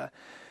honest here.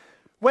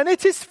 When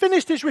it is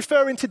finished is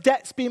referring to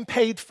debts being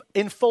paid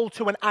in full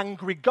to an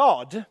angry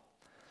God,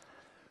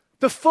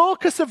 the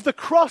focus of the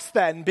cross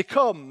then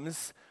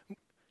becomes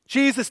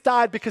Jesus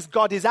died because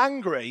God is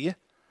angry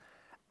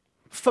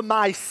for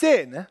my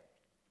sin.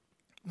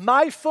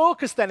 My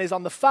focus then is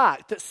on the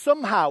fact that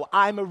somehow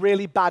I'm a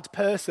really bad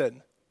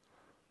person.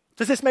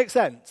 Does this make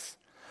sense?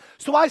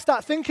 So I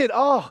start thinking,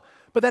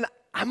 but then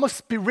I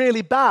must be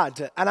really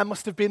bad and I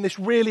must have been this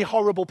really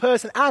horrible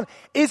person. And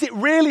is it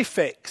really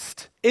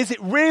fixed? Is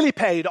it really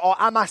paid? Or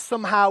have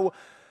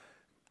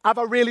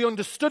I really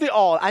understood it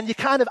all? And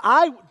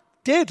I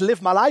did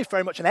live my life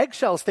very much in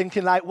eggshells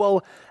thinking like,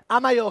 well,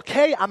 am I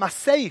okay? Am I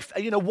safe?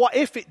 What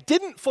if it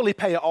didn't fully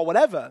pay it or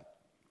whatever?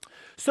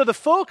 So the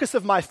focus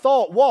of my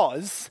thought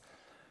was,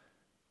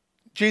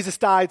 Jesus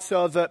died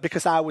so that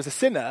because I was a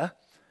sinner,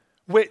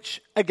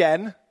 which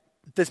again,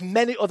 there's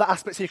many other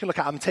aspects you can look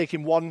at. I'm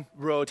taking one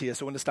road here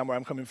so understand where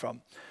I'm coming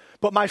from.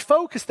 But my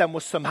focus then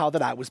was somehow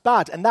that I was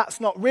bad. And that's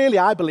not really,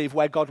 I believe,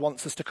 where God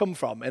wants us to come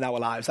from in our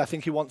lives. I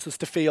think he wants us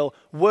to feel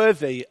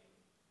worthy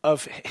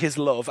of his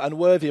love and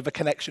worthy of a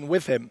connection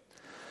with him.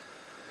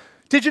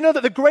 Did you know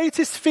that the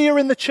greatest fear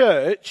in the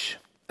church,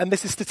 and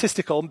this is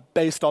statistical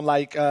based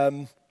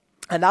on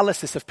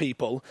analysis of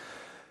people,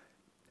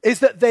 is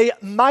that they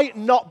might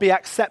not be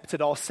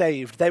accepted or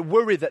saved. They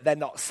worry that they're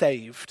not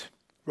saved,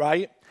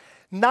 right?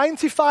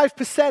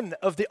 95%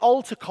 of the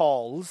altar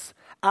calls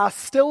are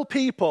still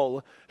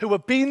people who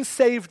have been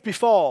saved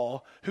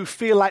before who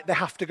feel like they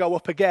have to go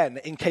up again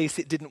in case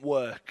it didn't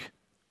work.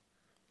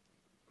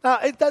 Now,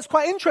 that's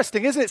quite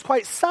interesting, isn't it? It's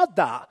quite sad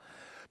that.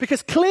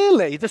 Because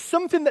clearly there's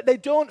something that they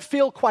don't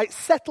feel quite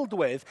settled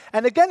with.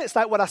 And again, it's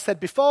like what I said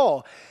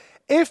before.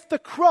 If the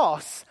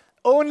cross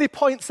only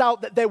points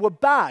out that they were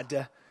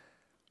bad,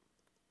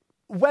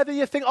 whether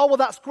you think,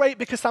 that's great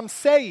because I'm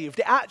saved,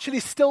 it actually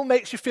still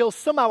makes you feel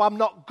somehow I'm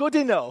not good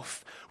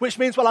enough, which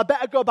means, I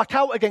better go back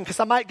out again because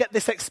I might get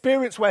this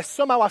experience where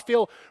somehow I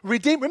feel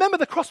redeemed. Remember,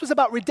 the cross was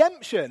about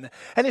redemption.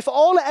 And if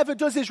all it ever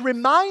does is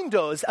remind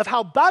us of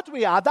how bad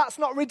we are, that's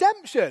not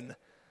redemption,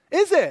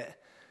 is it?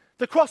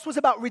 The cross was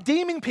about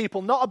redeeming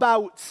people, not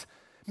about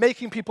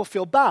making people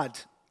feel bad.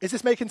 Is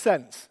this making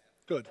sense?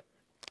 Good.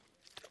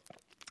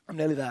 I'm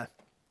nearly there.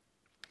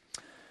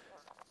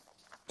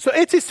 So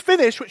it is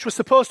finished, which was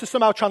supposed to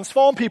somehow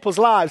transform people's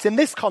lives, in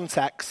this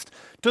context,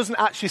 doesn't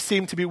actually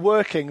seem to be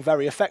working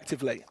very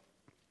effectively.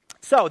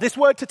 So this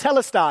word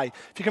tetelestai,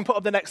 if you can put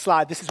up the next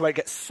slide, this is where it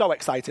gets so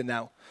exciting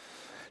now.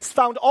 It's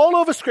found all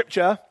over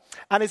Scripture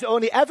and is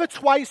only ever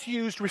twice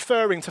used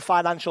referring to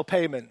financial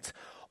payment.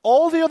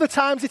 All the other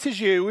times it is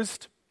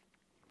used,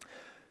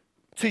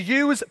 to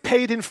use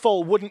paid in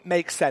full wouldn't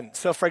make sense.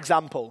 So for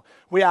example,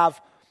 we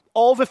have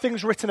all the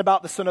things written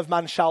about the Son of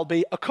Man shall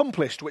be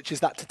accomplished, which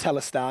is that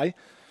tetelestai.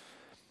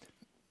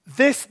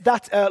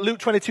 Luke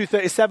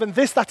 22:37,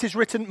 this that is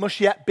written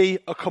must yet be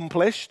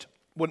accomplished.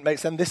 Wouldn't make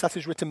sense. This that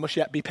is written must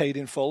yet be paid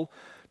in full.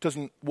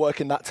 Doesn't work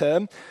in that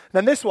term.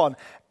 Then this one,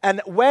 and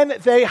when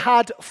they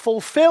had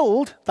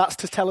fulfilled, that's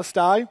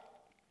tetelestai,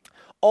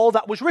 all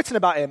that was written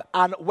about him.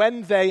 And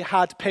when they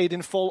had paid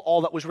in full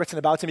all that was written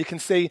about him, you can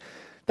see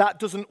that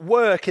doesn't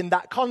work in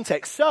that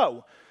context.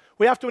 So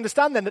we have to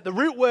understand then that the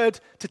root word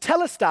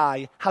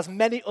tetelestai has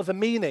many other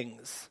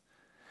meanings.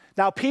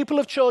 Now, people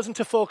have chosen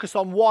to focus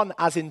on one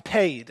as in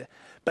paid,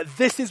 but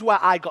this is where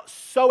I got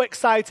so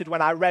excited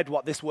when I read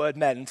what this word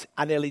meant,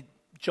 I nearly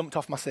jumped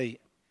off my seat.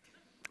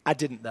 I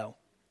didn't, though.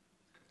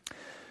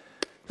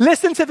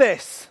 Listen to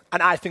this,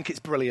 and I think it's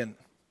brilliant.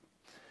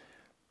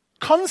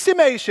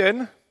 Consummation,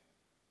 do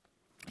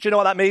you know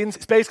what that means?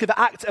 It's basically the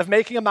act of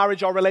making a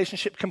marriage or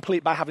relationship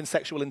complete by having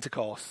sexual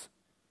intercourse,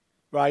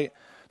 right?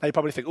 Now you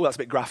probably think, oh, that's a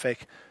bit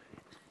graphic.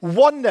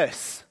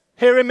 Oneness,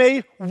 hearing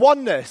me?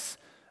 Oneness.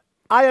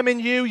 I am in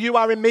you, you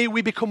are in me,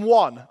 we become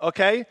one,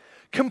 okay?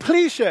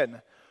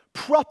 Completion,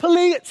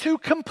 properly to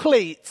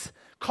complete,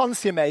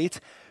 consummate,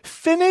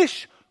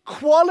 finish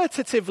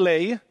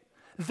qualitatively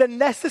the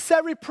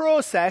necessary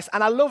process,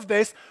 and I love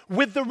this,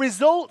 with the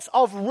results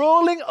of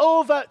rolling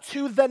over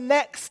to the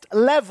next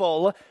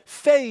level,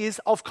 phase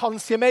of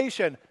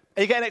consummation.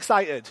 Are you getting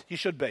excited? You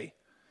should be.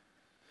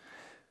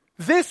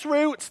 This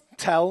root,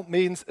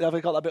 means, have I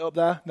got that bit up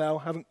there? No,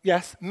 haven't.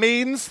 Yes,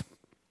 means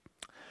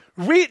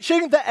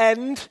reaching the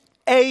end,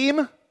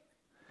 aim.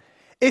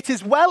 It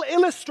is well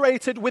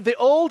illustrated with the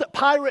old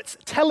pirate's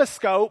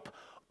telescope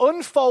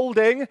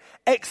unfolding,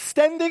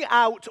 extending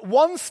out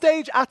one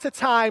stage at a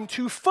time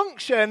to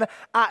function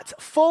at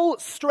full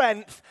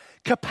strength,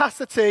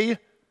 capacity,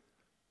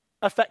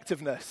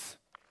 effectiveness.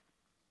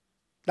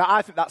 Now,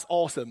 I think that's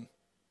awesome.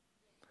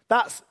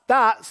 That's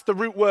the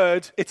root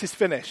word, it is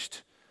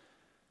finished.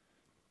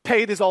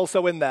 Paid is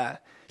also in there.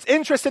 It's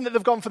interesting that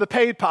they've gone for the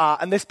paid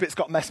part and this bit's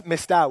got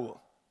missed out.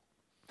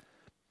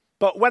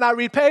 But when I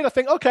read paid, I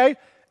think, okay,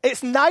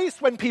 it's nice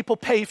when people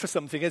pay for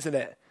something, isn't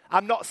it?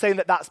 I'm not saying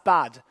that that's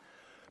bad.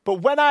 But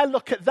when I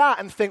look at that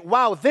and think,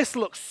 wow, this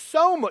looks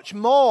so much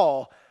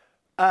more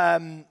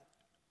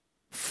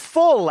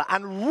full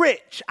and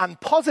rich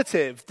and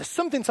positive, there's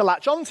something to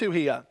latch onto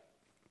here.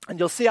 And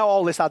you'll see how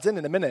all this adds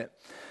in a minute.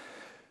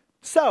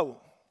 So,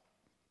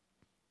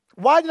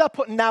 why did I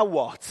put now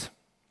what?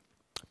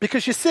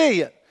 Because you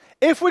see,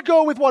 if we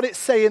go with what it's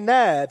saying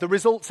there, the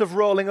results of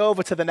rolling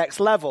over to the next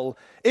level,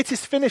 it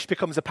is finished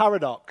becomes a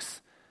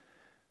paradox.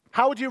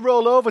 How would you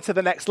roll over to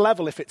the next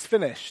level if it's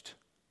finished?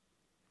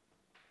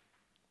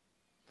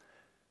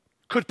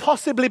 Could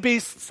possibly be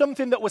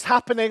something that was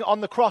happening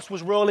on the cross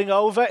was rolling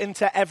over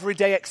into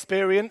everyday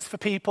experience for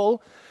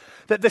people.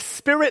 That the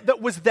spirit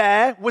that was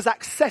there was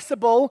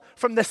accessible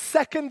from the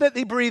second that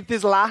he breathed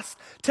his last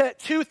to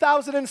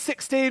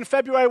 2016,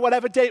 February,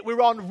 whatever date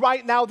we're on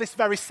right now, this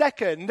very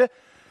second.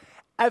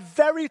 A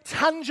very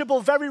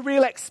tangible, very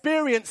real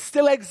experience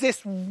still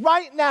exists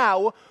right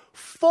now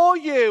for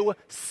you,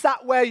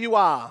 sat where you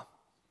are.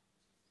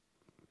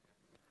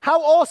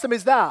 How awesome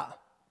is that?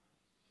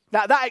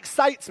 Now, that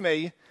excites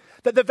me,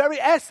 that the very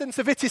essence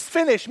of it is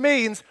finished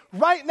means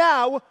right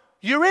now,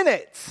 you're in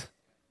it.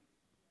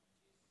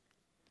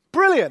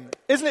 Brilliant.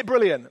 Isn't it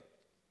brilliant?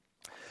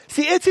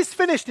 See, it is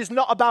finished is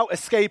not about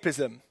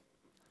escapism.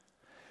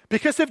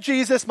 Because of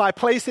Jesus, my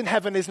place in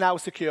heaven is now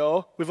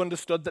secure. We've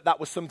understood that that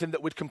was something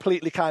that we'd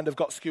completely kind of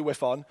got skew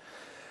whiff on.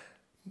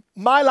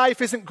 My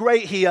life isn't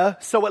great here,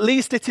 so at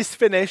least it is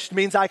finished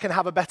means I can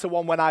have a better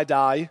one when I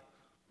die.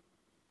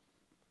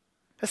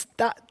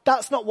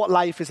 That's not what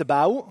life is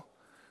about.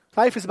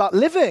 Life is about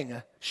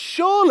living,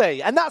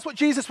 surely. And that's what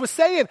Jesus was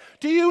saying.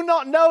 Do you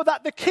not know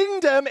that the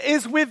kingdom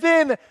is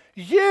within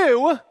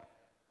you?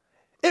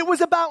 It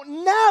was about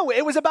now.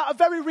 It was about a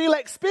very real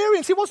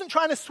experience. He wasn't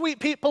trying to sweep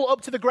people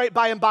up to the great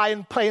by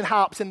and playing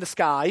harps in the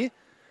sky.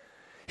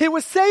 He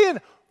was saying,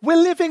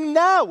 we're living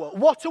now.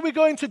 What are we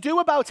going to do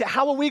about it?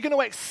 How are we going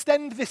to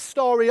extend this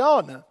story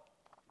on?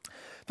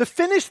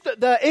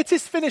 It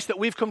is finished that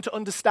we've come to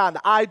understand,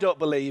 I don't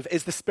believe,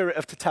 is the spirit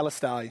of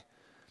tetelestai.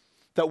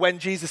 That when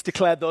Jesus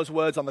declared those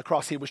words on the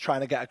cross, he was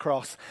trying to get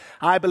across.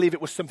 I believe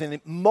it was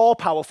something more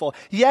powerful.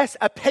 Yes,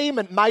 a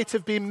payment might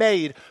have been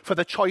made for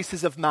the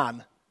choices of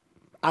man.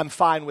 I'm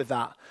fine with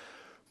that.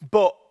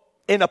 But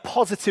in a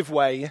positive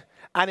way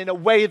and in a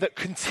way that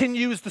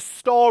continues the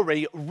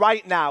story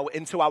right now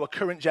into our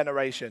current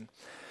generation.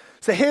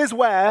 So here's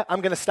where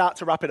I'm going to start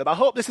to wrap it up. I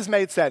hope this has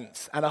made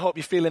sense and I hope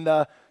you're feeling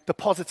the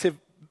positive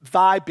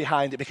vibe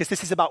behind it because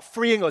this is about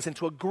freeing us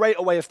into a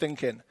greater way of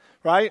thinking,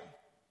 right?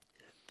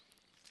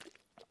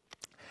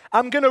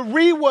 I'm going to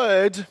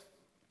reword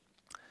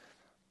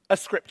a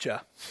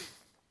scripture.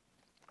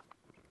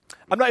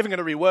 I'm not even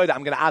going to reword it,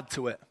 I'm going to add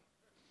to it.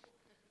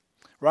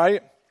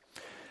 Right?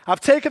 I've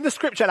taken the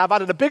scripture and I've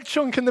added a big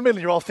chunk in the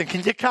middle. You're all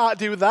thinking, you can't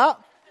do that.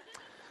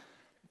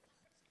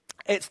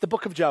 It's the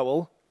book of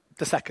Joel,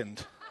 the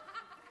second.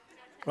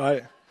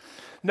 Right?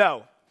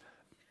 No.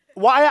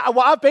 What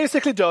I've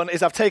basically done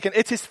is I've taken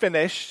 "it is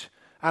finished"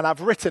 and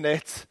I've written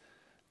it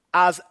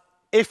as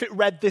if it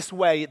read this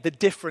way, the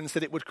difference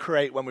that it would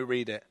create when we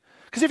read it.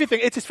 Because if you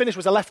think "it is finished"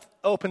 was a left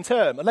open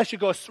term, unless you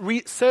go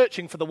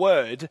searching for the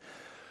word,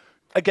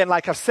 again,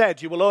 like I've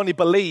said, you will only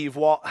believe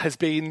what has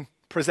been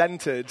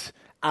presented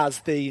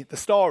as the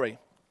story.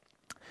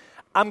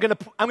 I'm going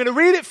to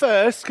read it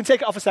first. Can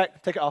take it off a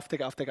sec. Take it off.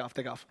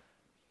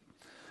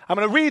 I'm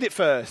going to read it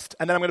first,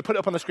 and then I'm going to put it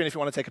up on the screen if you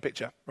want to take a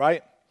picture,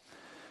 right?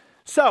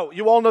 So,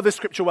 you all know this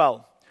scripture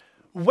well.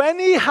 When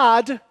he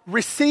had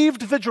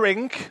received the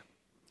drink,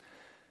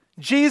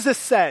 Jesus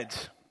said,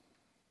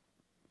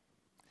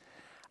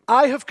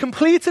 I have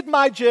completed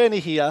my journey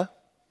here.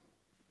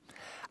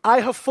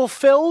 I have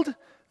fulfilled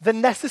the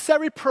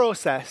necessary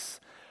process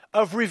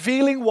of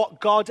revealing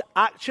what God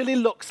actually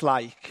looks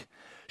like,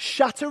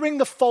 shattering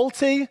the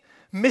faulty,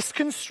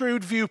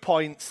 misconstrued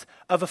viewpoints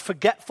of a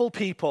forgetful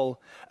people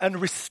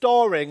and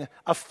restoring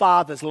a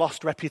father's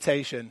lost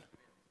reputation.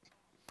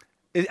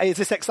 Is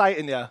this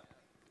exciting you?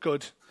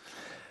 Good.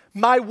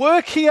 My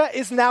work here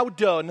is now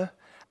done,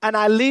 and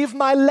I leave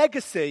my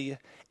legacy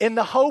in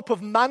the hope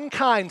of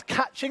mankind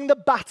catching the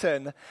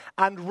baton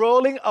and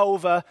rolling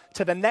over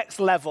to the next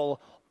level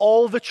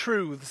all the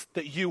truths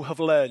that you have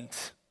learned.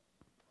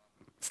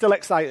 Still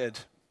excited?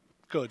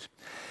 Good.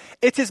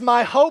 It is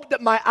my hope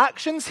that my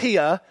actions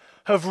here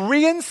have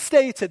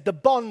reinstated the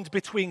bond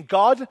between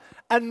God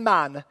and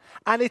man,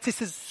 and it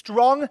is as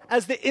strong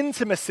as the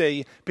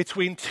intimacy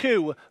between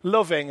two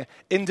loving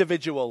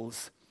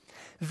individuals.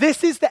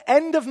 This is the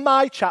end of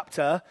my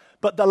chapter,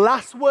 but the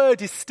last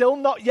word is still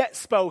not yet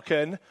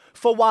spoken,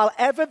 for while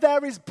ever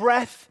there is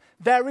breath,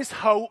 there is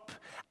hope,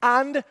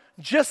 and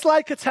just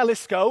like a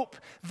telescope,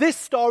 this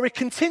story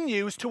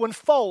continues to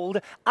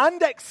unfold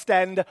and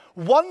extend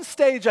one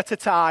stage at a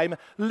time,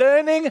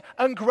 learning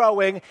and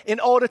growing in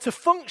order to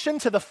function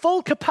to the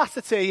full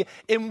capacity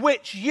in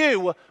which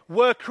you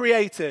were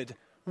created.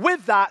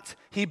 With that,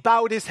 he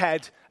bowed his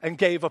head and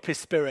gave up his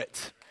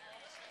spirit.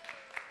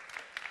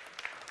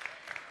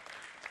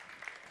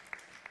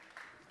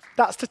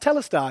 That's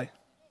Tetelestai.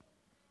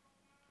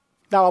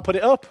 Now I'll put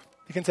it up.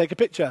 You can take a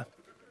picture.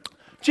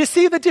 Do you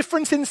see the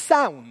difference in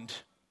sound?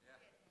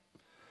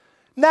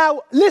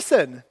 Now,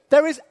 listen,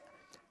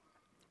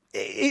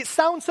 it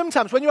sounds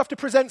sometimes when you have to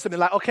present something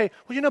like, okay,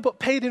 well, but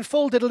paid in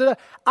full,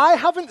 I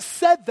haven't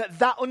said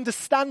that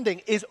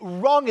understanding is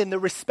wrong in the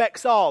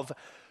respects of,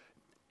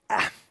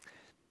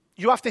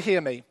 you have to hear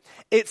me.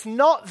 It's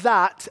not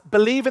that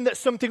believing that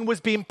something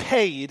was being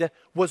paid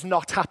was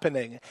not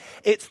happening.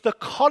 It's the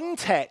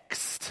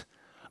context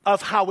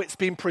of how it's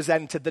been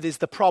presented that is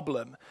the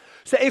problem.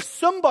 So if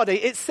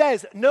it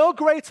says, no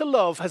greater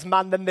love has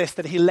man than this,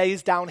 that he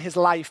lays down his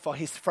life for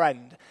his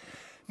friend.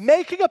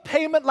 Making a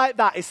payment like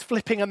that is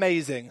flipping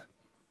amazing.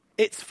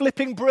 It's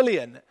flipping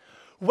brilliant.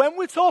 When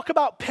we talk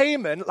about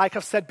payment, like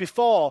I've said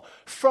before,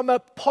 from a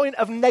point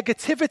of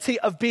negativity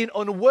of being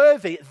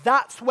unworthy,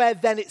 that's where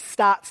then it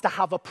starts to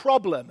have a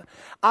problem.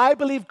 I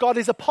believe God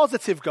is a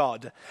positive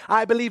God.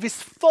 I believe he's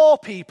for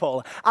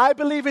people. I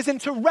believe he's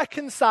into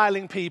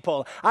reconciling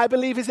people. I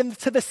believe he's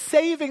into the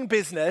saving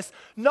business,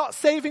 not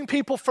saving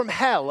people from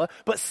hell,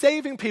 but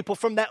saving people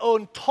from their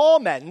own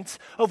torment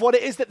of what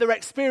it is that they're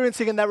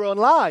experiencing in their own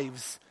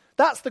lives.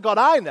 That's the God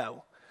I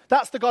know.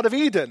 That's the God of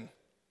Eden.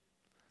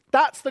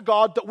 That's the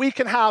God that we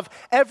can have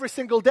every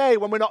single day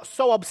when we're not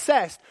so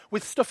obsessed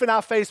with stuff in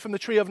our face from the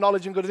tree of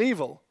knowledge and good and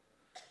evil.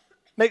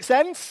 Make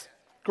sense?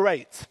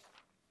 Great.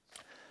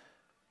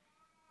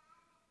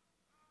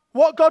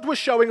 What God was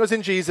showing us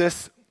in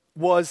Jesus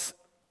was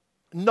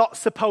not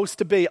supposed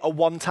to be a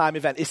one-time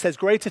event. It says,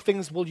 greater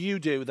things will you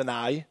do than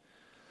I.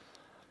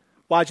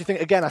 Why do you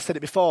think? Again, I said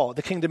it before.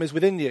 The kingdom is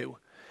within you.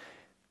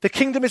 The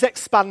kingdom is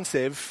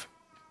expansive.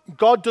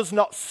 God does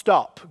not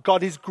stop.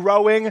 God is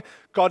growing.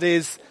 God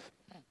is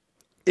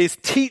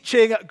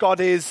teaching. God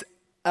is,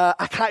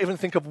 I can't even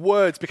think of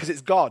words because it's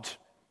God.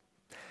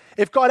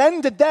 If God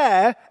ended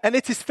there and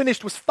it is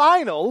finished was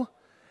final,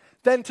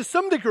 then to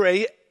some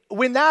degree,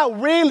 we're now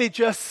really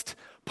just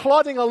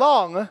plodding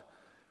along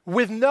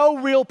with no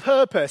real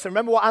purpose. And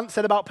remember what Ant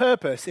said about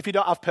purpose. If you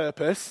don't have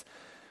purpose,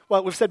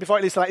 well, we've said before,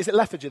 at least, is it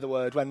lethargy the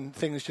word, when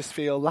things just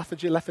feel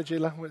lethargy, what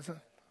is it?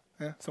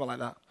 Yeah, something like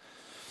that.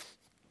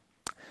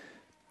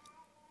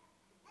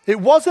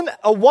 It wasn't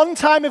a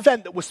one-time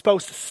event that was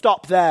supposed to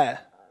stop there.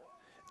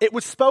 It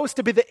was supposed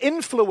to be the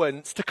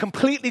influence to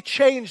completely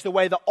change the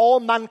way that all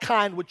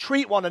mankind would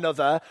treat one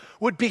another,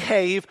 would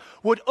behave,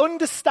 would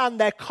understand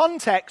their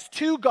context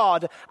to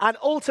God, and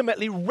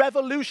ultimately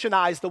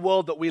revolutionize the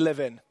world that we live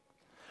in.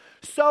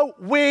 So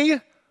we,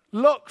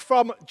 look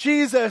from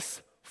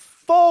Jesus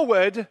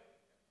forward.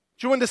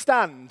 Do you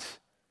understand?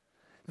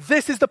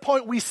 This is the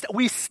point.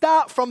 We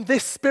start from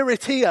this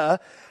spirit here,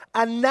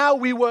 and now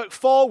we work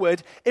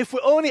forward. If we're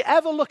only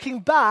ever looking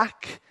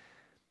back,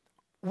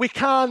 we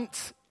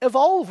can't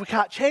evolve, we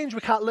can't change,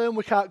 we can't learn,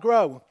 we can't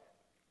grow.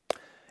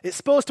 It's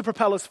supposed to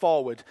propel us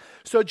forward.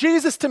 So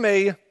Jesus to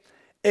me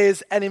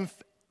is an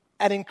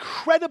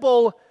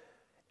incredible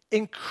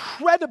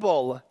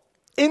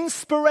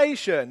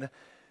inspiration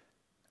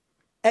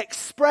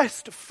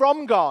expressed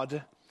from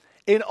God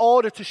in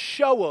order to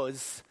show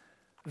us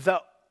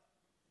that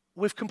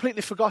we've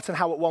completely forgotten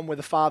how at one with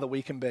the Father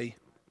we can be.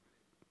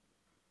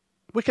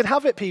 We can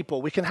have it,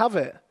 people. We can have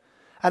it.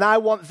 And I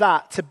want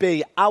that to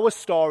be our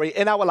story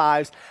in our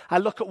lives. I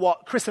look at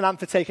what Chris and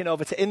Anth are taking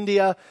over to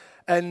India,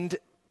 and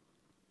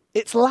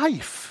it's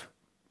life.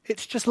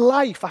 It's just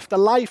life after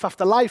life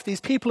after life.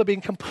 These people are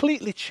being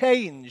completely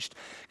changed,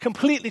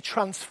 completely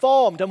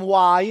transformed. And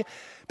why?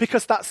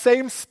 Because that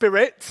same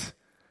spirit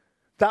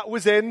that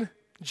was in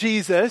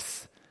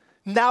Jesus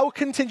now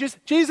continues.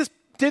 Jesus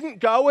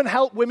didn't go and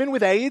help women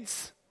with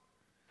AIDS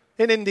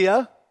in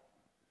India.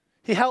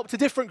 He helped a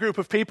different group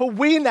of people.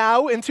 We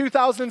now, in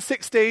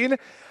 2016,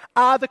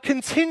 are the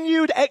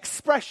continued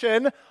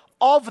expression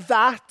of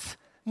that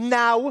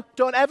now.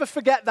 Don't ever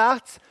forget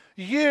that.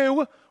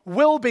 You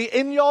will be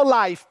in your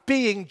life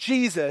being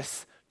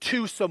Jesus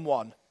to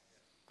someone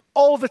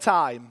all the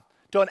time.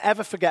 Don't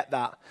ever forget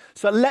that.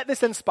 So let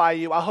this inspire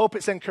you. I hope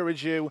it's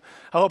encouraged you.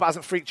 I hope it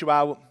hasn't freaked you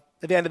out.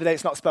 At the end of the day,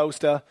 it's not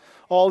supposed to.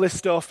 All this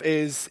stuff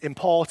is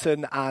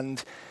important,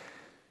 and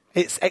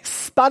it's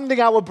expanding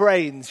our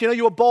brains. You know,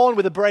 you were born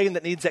with a brain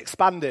that needs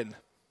expanding.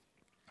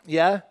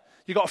 Yeah?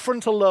 You got a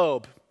frontal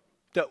lobe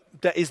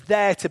that is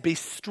there to be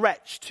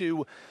stretched,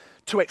 to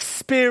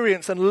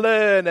experience and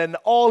learn and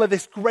all of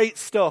this great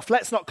stuff.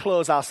 Let's not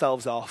close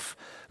ourselves off.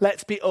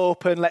 Let's be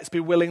open. Let's be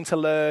willing to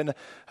learn.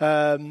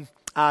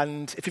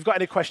 And if you've got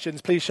any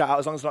questions, please shout out,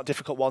 as long as they're not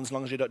difficult ones, as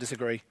long as you don't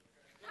disagree.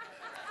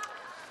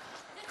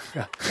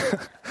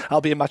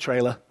 I'll be in my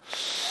trailer.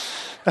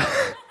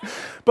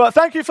 But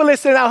thank you for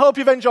listening. I hope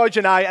you've enjoyed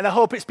your night, and I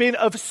hope it's been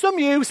of some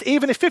use.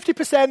 Even if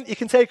 50% you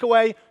can take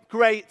away,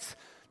 great.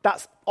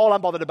 That's all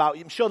I'm bothered about.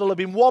 I'm sure there'll have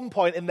been one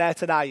point in there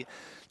tonight.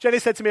 Jenny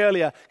said to me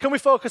earlier, can we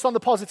focus on the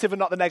positive and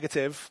not the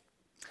negative?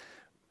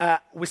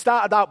 We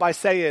started out by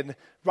saying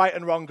right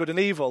and wrong, good and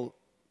evil.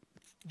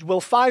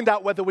 We'll find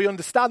out whether we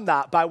understand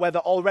that by whether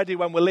already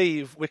when we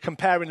leave, we're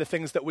comparing the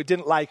things that we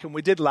didn't like and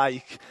we did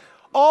like,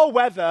 or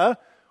whether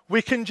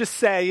we can just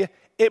say,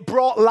 it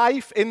brought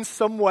life in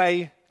some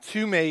way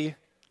to me,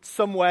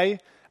 some way,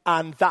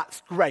 and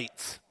that's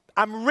great.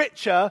 I'm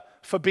richer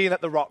for being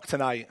at the Rock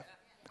tonight.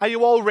 Are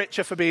you all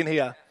richer for being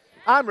here?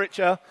 I'm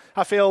richer.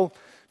 I feel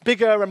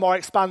bigger and more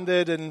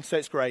expanded, and so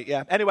it's great,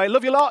 yeah. Anyway,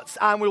 love you lots,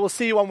 and we will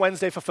see you on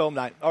Wednesday for film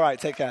night. All right,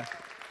 take care.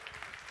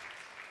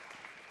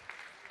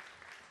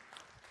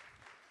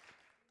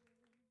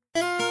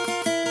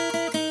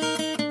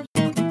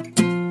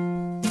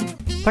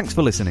 Thanks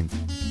for listening.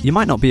 You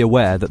might not be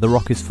aware that The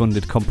Rock is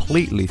funded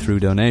completely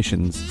through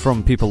donations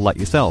from people like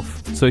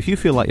yourself. So if you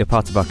feel like you're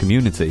part of our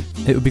community,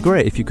 it would be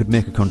great if you could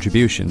make a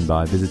contribution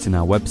by visiting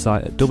our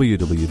website at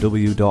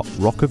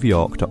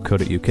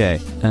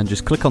www.rockofyork.co.uk and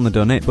just click on the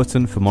donate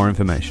button for more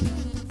information.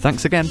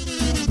 Thanks again.